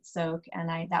spray and soak, and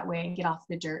that way I get off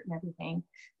the dirt and everything.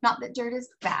 Not that dirt is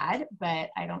bad, but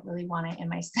I don't really want it in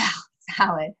my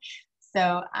salad.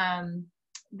 So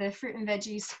the fruit and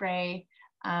veggie spray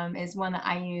is one that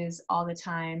I use all the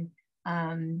time,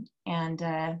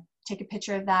 take a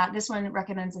picture of that. This one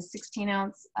recommends a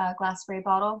 16-ounce glass spray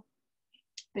bottle,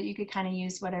 but you could kind of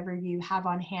use whatever you have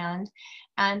on hand.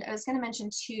 And I was going to mention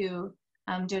too,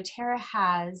 doTERRA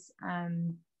has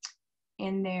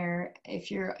in there,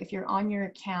 if you're on your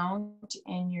account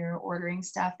and you're ordering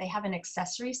stuff, they have an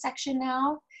accessory section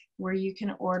now where you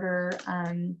can order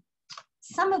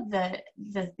some of the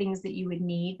things that you would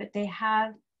need, but they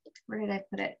have, where did I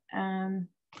put it?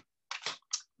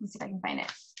 Let's see if I can find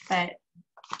it. But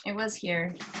it was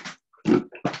here,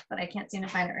 but I can't seem to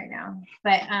find it right now.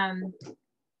 But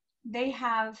they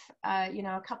have, you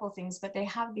know, a couple of things, but they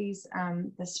have these,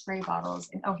 the spray bottles.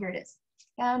 And, oh, here it is.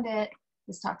 Found it.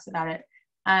 This talks about it.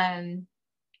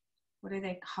 What do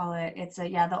they call it? It's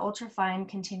the ultra fine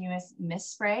continuous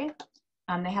mist spray.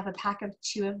 They have a pack of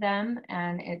 2 of them,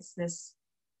 and it's this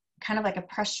kind of like a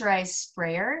pressurized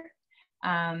sprayer.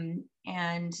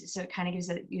 And so it kind of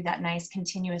gives you that nice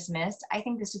continuous mist. I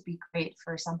think this would be great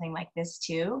for something like this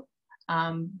too.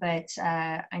 But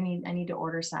I need to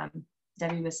order some.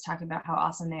 Debbie was talking about how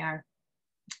awesome they are.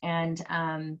 And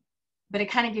but it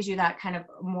kind of gives you that kind of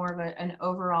more of an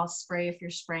overall spray. If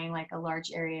you're spraying like a large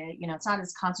area, you know, it's not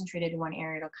as concentrated in one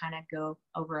area, it'll kind of go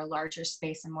over a larger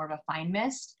space and more of a fine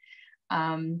mist.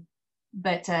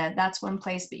 But that's one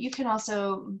place. But you can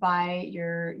also buy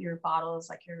your bottles,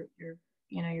 like your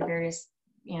you know, your various,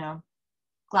 you know,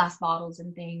 glass bottles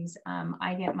and things.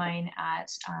 I get mine at,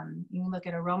 you can look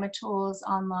at Aroma Tools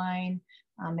online.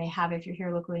 They have, if you're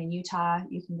here locally in Utah,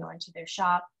 you can go into their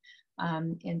shop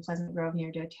in Pleasant Grove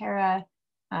near doTERRA.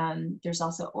 There's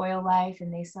also Oil Life,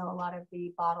 and they sell a lot of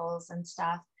the bottles and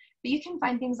stuff. But you can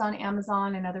find things on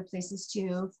Amazon and other places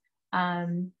too,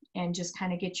 and just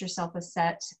kind of get yourself a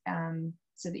set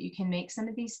so that you can make some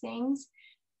of these things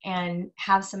and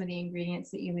have some of the ingredients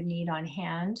that you would need on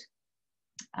hand.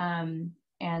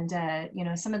 You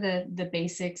know, some of the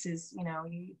basics is, you know,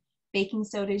 baking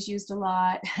soda is used a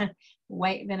lot,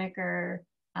 white vinegar,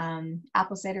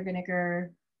 apple cider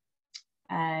vinegar,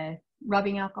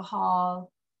 rubbing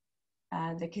alcohol,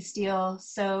 the Castile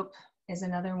soap is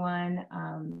another one.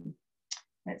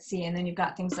 Let's see, and then you've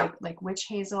got things like witch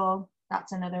hazel.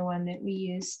 That's another one that we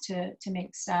use to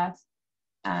make stuff.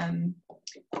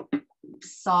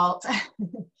 Salt.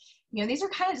 You know, these are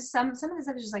kind of some of the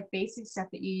stuff is just like basic stuff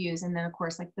that you use, and then of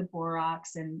course like the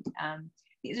borax, and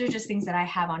these are just things that I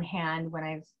have on hand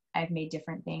when I've made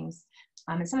different things,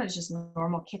 and some of it's just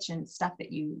normal kitchen stuff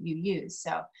that you use.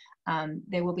 So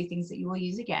there will be things that you will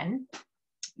use again,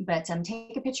 but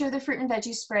take a picture of the fruit and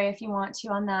veggie spray if you want to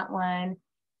on that one.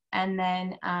 And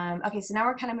then okay, so now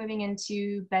we're kind of moving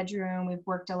into bedroom. We've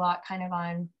worked a lot kind of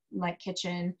on like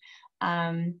kitchen,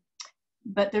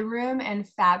 but the room and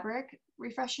fabric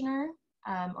refreshener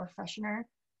or freshener,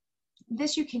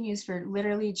 this you can use for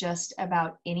literally just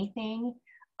about anything.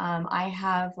 I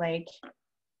have like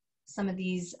some of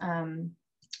these, I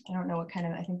don't know what kind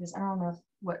of, I don't know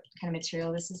what kind of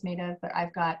material this is made of, but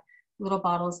I've got little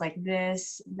bottles like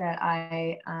this that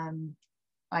I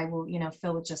will, you know,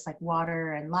 fill with just like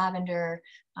water and lavender.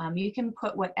 You can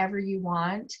put whatever you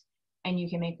want, and you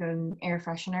can make an air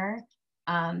freshener.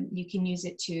 You can use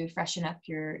it to freshen up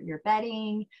your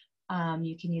bedding.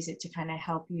 You can use it to kind of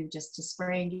help you just to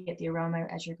spray and get the aroma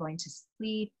as you're going to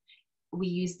sleep. We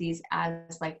use these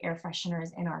as like air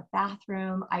fresheners in our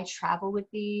bathroom. I travel with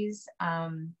these,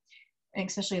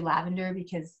 especially lavender,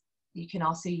 because You can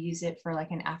also use it for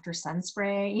like an after sun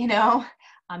spray, you know.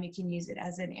 You can use it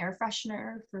as an air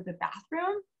freshener for the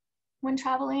bathroom when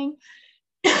traveling.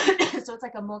 So it's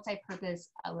like a multi-purpose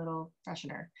little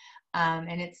freshener.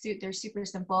 And they're super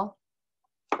simple,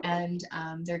 and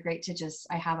they're great to just,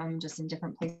 I have them just in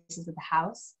different places of the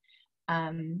house.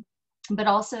 But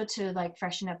also to like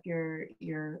freshen up your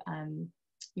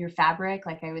fabric.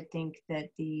 Like I would think that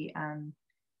the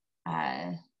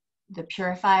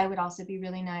Purify would also be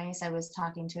really nice. I was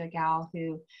talking to a gal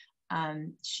who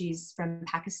she's from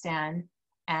Pakistan,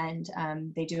 and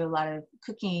they do a lot of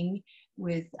cooking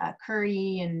with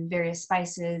curry and various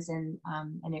spices, and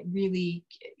it really,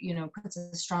 you know, puts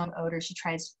a strong odor. She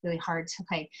tries really hard to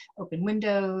like open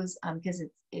windows because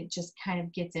it just kind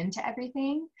of gets into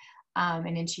everything,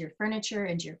 and into your furniture,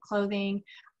 into your clothing.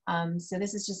 So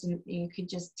this is just, you could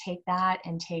just take that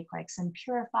and take like some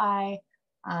Purify,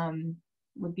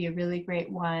 would be a really great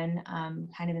one,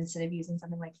 kind of instead of using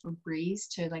something like Febreze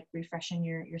to like refreshen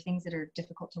your things that are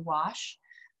difficult to wash,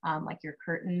 like your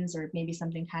curtains, or maybe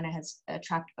something kind of has a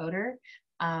trapped odor.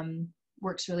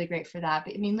 Works really great for that.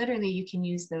 But I mean, literally you can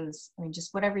use those, I mean,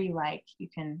 just whatever you like. You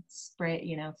can spray it,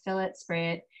 you know, fill it,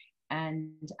 spray it.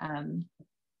 And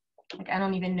like, I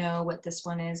don't even know what this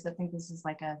one is, but I think this is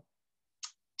like a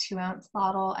 2-ounce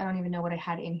bottle. I don't even know what I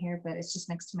had in here, but it's just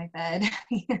next to my bed.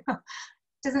 You know?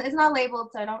 It's not labeled,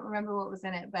 so I don't remember what was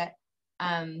in it, but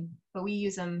we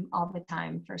use them all the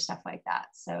time for stuff like that.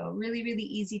 So really, really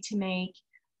easy to make.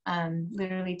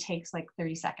 Literally takes like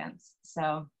 30 seconds.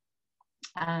 So,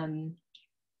 and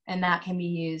that can be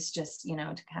used just, you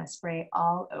know, to kind of spray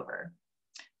all over.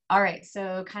 All right,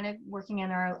 so kind of working in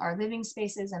our living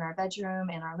spaces and our bedroom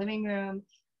and our living room,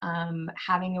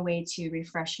 having a way to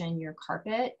refreshen your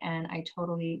carpet. And I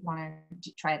totally want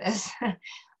to try this,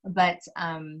 but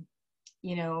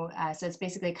you know, so it's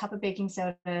basically a cup of baking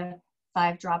soda,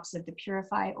 5 drops of the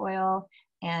Purify oil,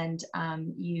 and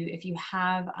if you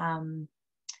have,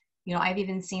 you know, I've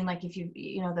even seen like if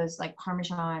you know, those like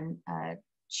Parmesan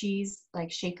cheese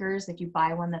like shakers, like you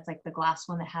buy one that's like the glass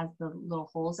one that has the little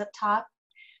holes up top.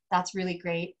 That's really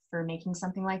great for making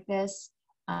something like this,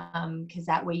 because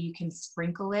that way you can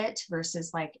sprinkle it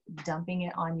versus like dumping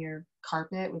it on your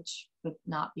carpet, which would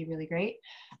not be really great.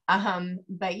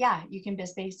 But yeah, you can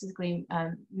just basically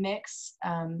mix,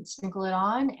 sprinkle it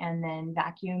on, and then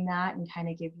vacuum that and kind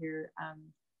of give your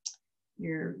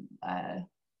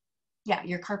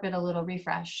carpet a little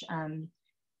refresh.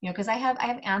 You know, because I have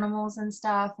animals and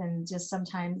stuff, and just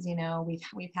sometimes, you know,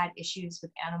 we've had issues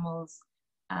with animals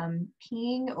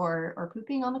peeing or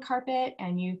pooping on the carpet,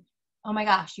 and oh my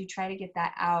gosh, you try to get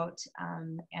that out.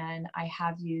 And I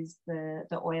have used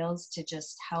the oils to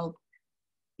just help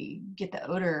get the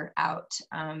odor out.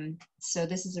 So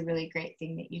this is a really great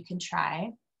thing that you can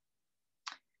try.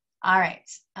 All right.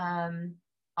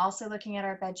 Also looking at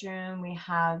our bedroom, we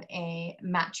have a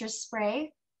mattress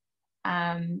spray.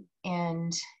 And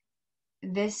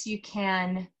this you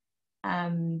can,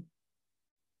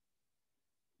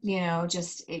 you know,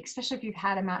 just especially if you've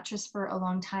had a mattress for a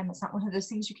long time, it's not one of those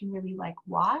things you can really like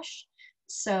wash.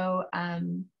 So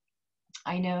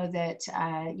I know that,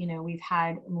 you know, we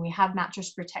have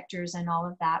mattress protectors and all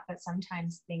of that, but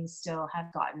sometimes things still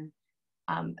have gotten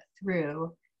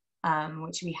through,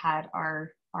 which we had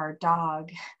our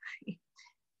dog,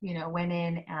 you know, went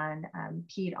in and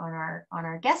peed on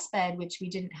our guest bed, which we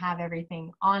didn't have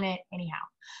everything on it anyhow.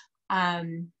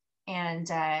 And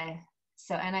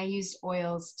I used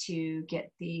oils to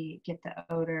get the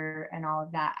odor and all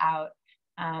of that out.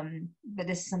 But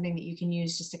this is something that you can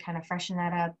use just to kind of freshen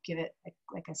that up, give it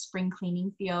like a spring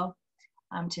cleaning feel,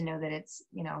 to know that it's,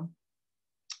 you know,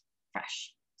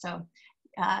 fresh. So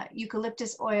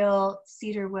eucalyptus oil,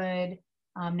 cedar wood.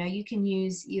 Now you can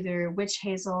use either witch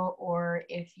hazel, or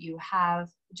if you have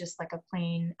just like a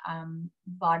plain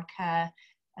vodka,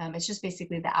 it's just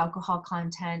basically the alcohol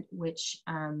content, which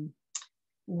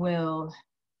will,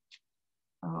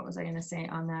 what was I going to say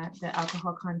on that? The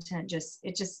alcohol content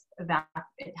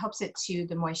it helps it to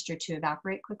the moisture to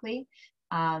evaporate quickly,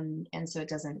 and so it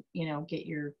doesn't, you know, get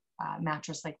your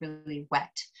mattress like really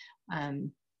wet.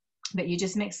 But you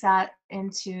just mix that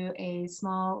into a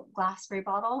small glass spray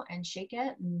bottle and shake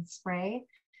it and spray.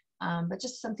 But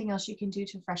just something else you can do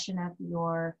to freshen up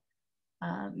your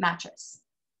mattress.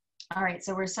 All right,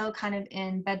 so we're still kind of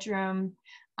in bedroom,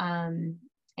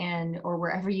 or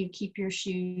wherever you keep your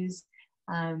shoes.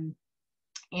 I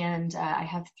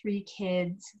have 3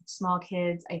 kids, small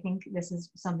kids. I think this is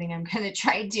something I'm going to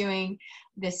try doing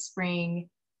this spring,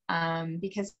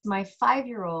 because my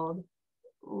 5-year-old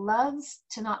loves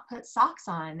to not put socks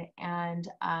on, and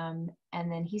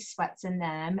then he sweats in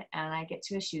them, and I get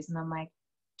to his shoes and I'm like,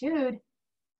 dude,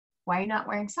 why are you not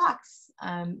wearing socks?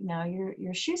 Now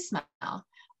your shoes smell.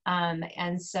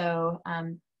 And so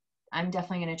I'm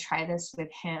definitely going to try this with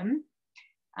him.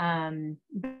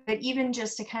 But even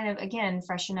just to kind of, again,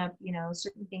 freshen up,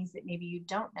 certain things that maybe you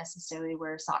don't necessarily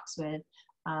wear socks with,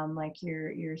 like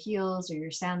your heels or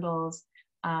your sandals.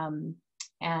 And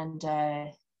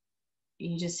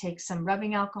you just take some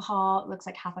rubbing alcohol. It looks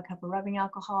like half a cup of rubbing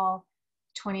alcohol,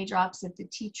 20 drops of the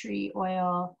tea tree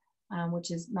oil,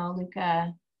 which is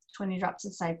Melaleuca, 20 drops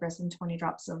of cypress, and 20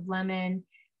 drops of lemon,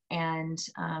 and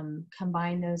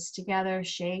combine those together,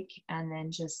 shake, and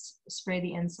then just spray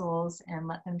the insoles and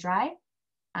let them dry,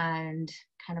 and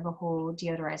kind of a whole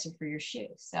deodorizer for your shoe.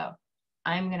 So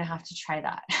I'm going to have to try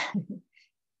that.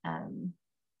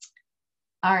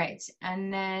 All right.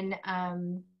 And then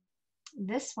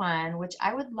this one, which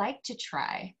I would like to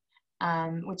try,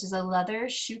 which is a leather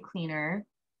shoe cleaner.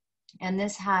 And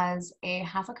this has a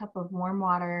half a cup of warm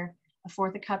water, a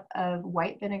fourth a cup of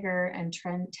white vinegar, and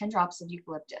 10 drops of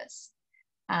eucalyptus.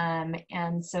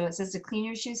 And so it says to clean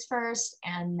your shoes first,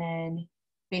 and then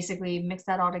basically mix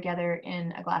that all together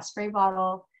in a glass spray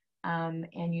bottle, and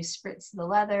you spritz the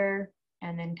leather,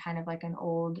 and then kind of like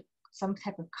some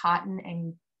type of cotton,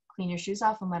 and clean your shoes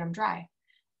off and let them dry.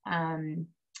 And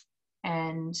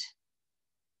then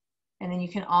you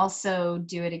can also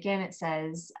do it again, it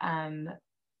says,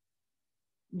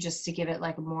 just to give it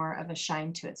like more of a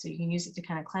shine to it. So you can use it to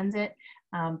kind of cleanse it,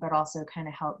 but also kind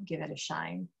of help give it a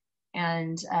shine.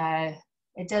 And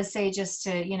it does say just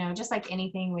to, just like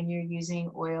anything when you're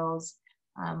using oils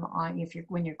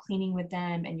when you're cleaning with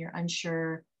them and you're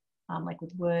unsure, like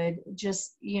with wood,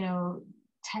 just,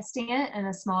 testing it in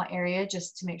a small area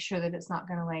just to make sure that it's not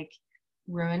going to like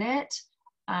ruin it.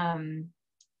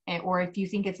 Or if you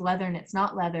think it's leather and it's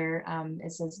not leather,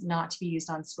 it says not to be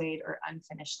used on suede or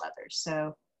unfinished leather.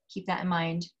 So keep that in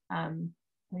mind when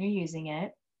you're using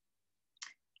it.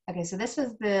 Okay, so this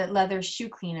was the leather shoe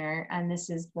cleaner, and this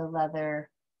is the leather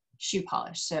shoe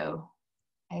polish. So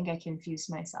I think I confused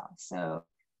myself. So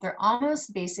they're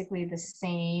almost basically the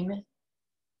same,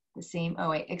 oh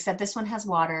wait, except this one has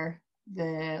water.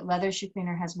 The leather shoe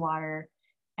cleaner has water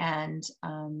and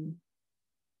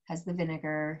has the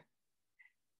vinegar.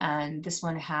 And this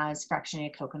one has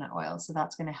fractionated coconut oil. So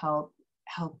that's going to help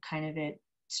kind of it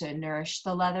to nourish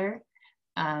the leather.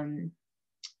 And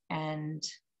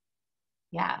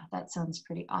yeah, that sounds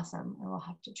pretty awesome. I will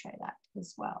have to try that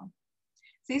as well.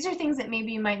 So these are things that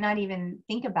maybe you might not even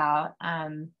think about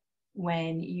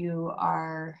when you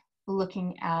are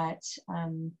looking at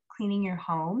cleaning your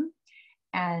home,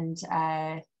 and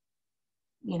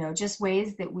just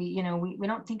ways that we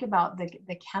don't think about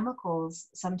the chemicals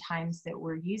sometimes that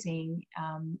we're using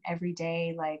every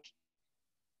day, like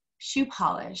shoe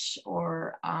polish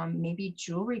or maybe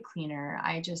jewelry cleaner.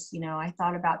 I just, I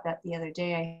thought about that the other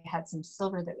day. I had some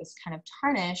silver that was kind of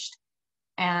tarnished,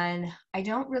 and I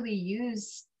don't really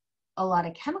use a lot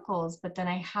of chemicals, but then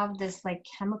I have this like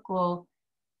chemical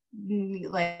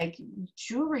like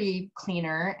jewelry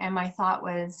cleaner, and my thought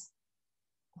was,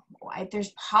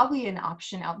 there's probably an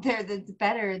option out there that's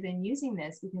better than using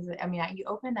this, because you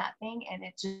open that thing and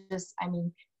it just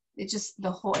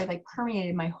it like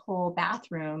permeated my whole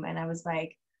bathroom, and I was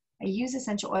like, I use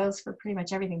essential oils for pretty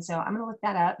much everything, so I'm gonna look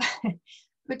that up.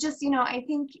 But just, I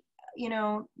think,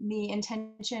 the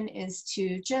intention is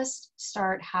to just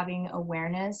start having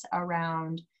awareness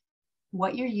around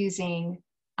what you're using,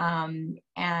 and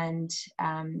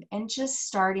just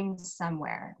starting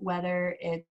somewhere, whether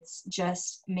it's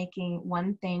just making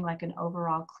one thing like an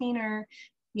overall cleaner,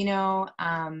 or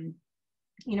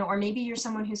maybe you're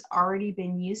someone who's already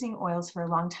been using oils for a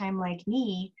long time like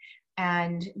me,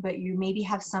 but you maybe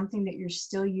have something that you're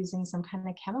still using some kind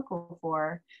of chemical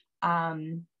for,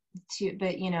 and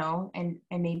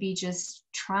maybe just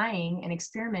trying and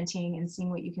experimenting and seeing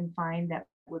what you can find that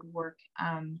would work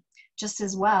just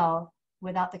as well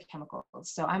without the chemicals.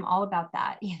 So I'm all about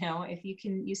that. If you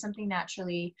can use something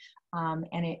naturally, and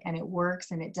it works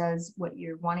and it does what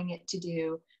you're wanting it to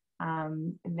do,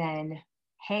 then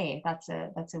hey, that's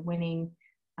a winning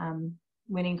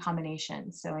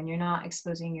combination. So, and you're not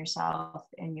exposing yourself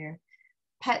and your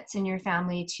pets and your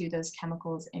family to those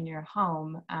chemicals in your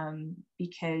home,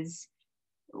 because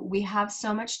we have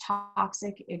so much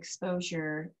toxic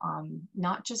exposure,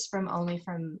 not just from our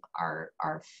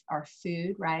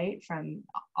food, right? From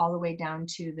all the way down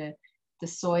to the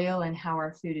soil and how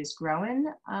our food is grown,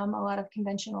 a lot of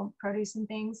conventional produce and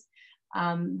things.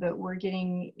 But we're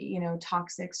getting,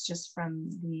 toxics just from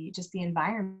the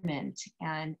environment,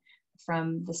 and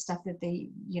from the stuff that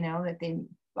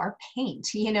our paint,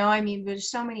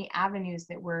 there's so many avenues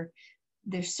that we're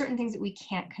there's certain things that we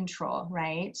can't control,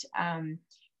 right?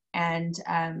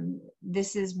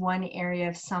 This is one area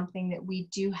of something that we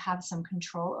do have some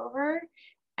control over.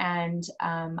 And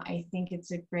I think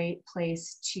it's a great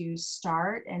place to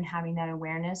start, and having that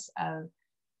awareness of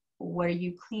what are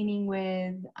you cleaning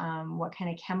with, what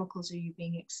kind of chemicals are you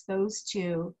being exposed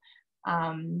to,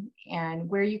 and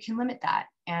where you can limit that.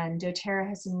 And doTERRA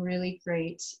has some really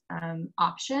great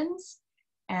options.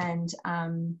 And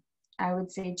I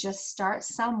would say just start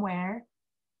somewhere,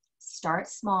 start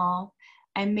small,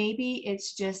 and maybe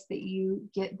it's just that you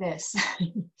get this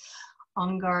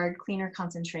On Guard Cleaner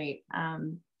Concentrate.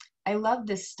 I love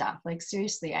this stuff. Like,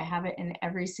 seriously, I have it in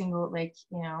every single, like,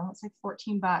 you know, it's like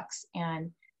 $14,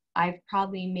 and I've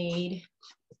probably made,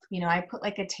 you know, I put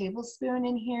like a tablespoon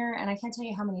in here, and I can't tell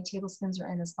you how many tablespoons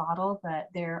are in this bottle, but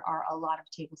there are a lot of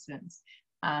tablespoons.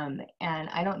 And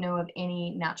I don't know of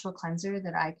any natural cleanser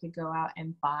that I could go out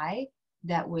and buy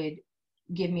that would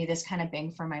give me this kind of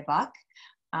bang for my buck.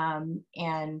 Yeah,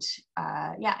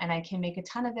 and I can make a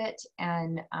ton of it,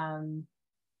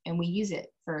 and we use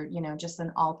it for, you know, just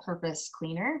an all-purpose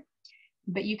cleaner.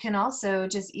 But you can also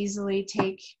just easily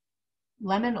take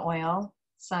lemon oil,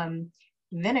 some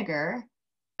vinegar,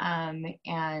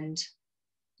 and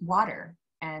water,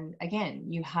 and again,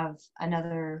 you have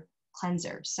another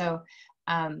cleanser. So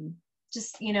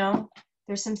just, you know,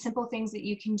 there's some simple things that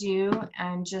you can do,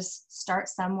 and just start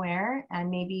somewhere. And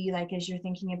maybe, like, as you're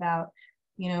thinking about,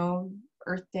 you know,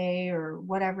 Earth Day or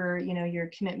whatever, you know, your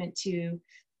commitment to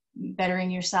bettering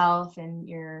yourself and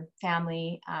your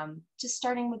family, just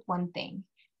starting with one thing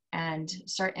and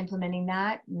start implementing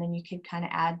that, and then you could kind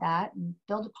of add that and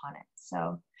build upon it.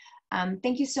 So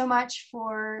thank you so much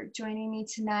for joining me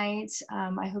tonight.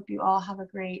 I hope you all have a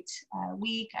great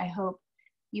week. I hope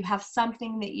you have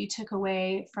something that you took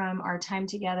away from our time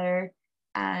together,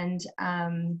 and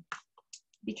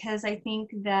because I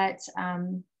think that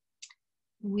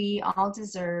we all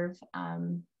deserve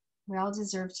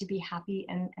to be happy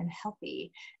and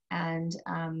healthy. And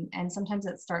sometimes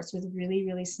it starts with really,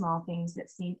 really small things that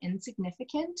seem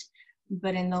insignificant,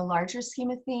 but in the larger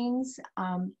scheme of things,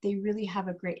 they really have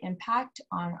a great impact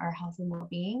on our health and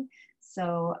well-being.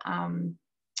 So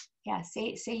yeah,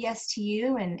 say yes to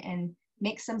you, and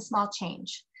make some small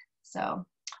change. So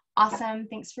awesome.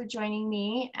 Thanks for joining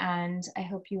me, and I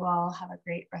hope you all have a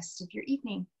great rest of your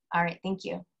evening. All right. Thank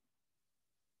you.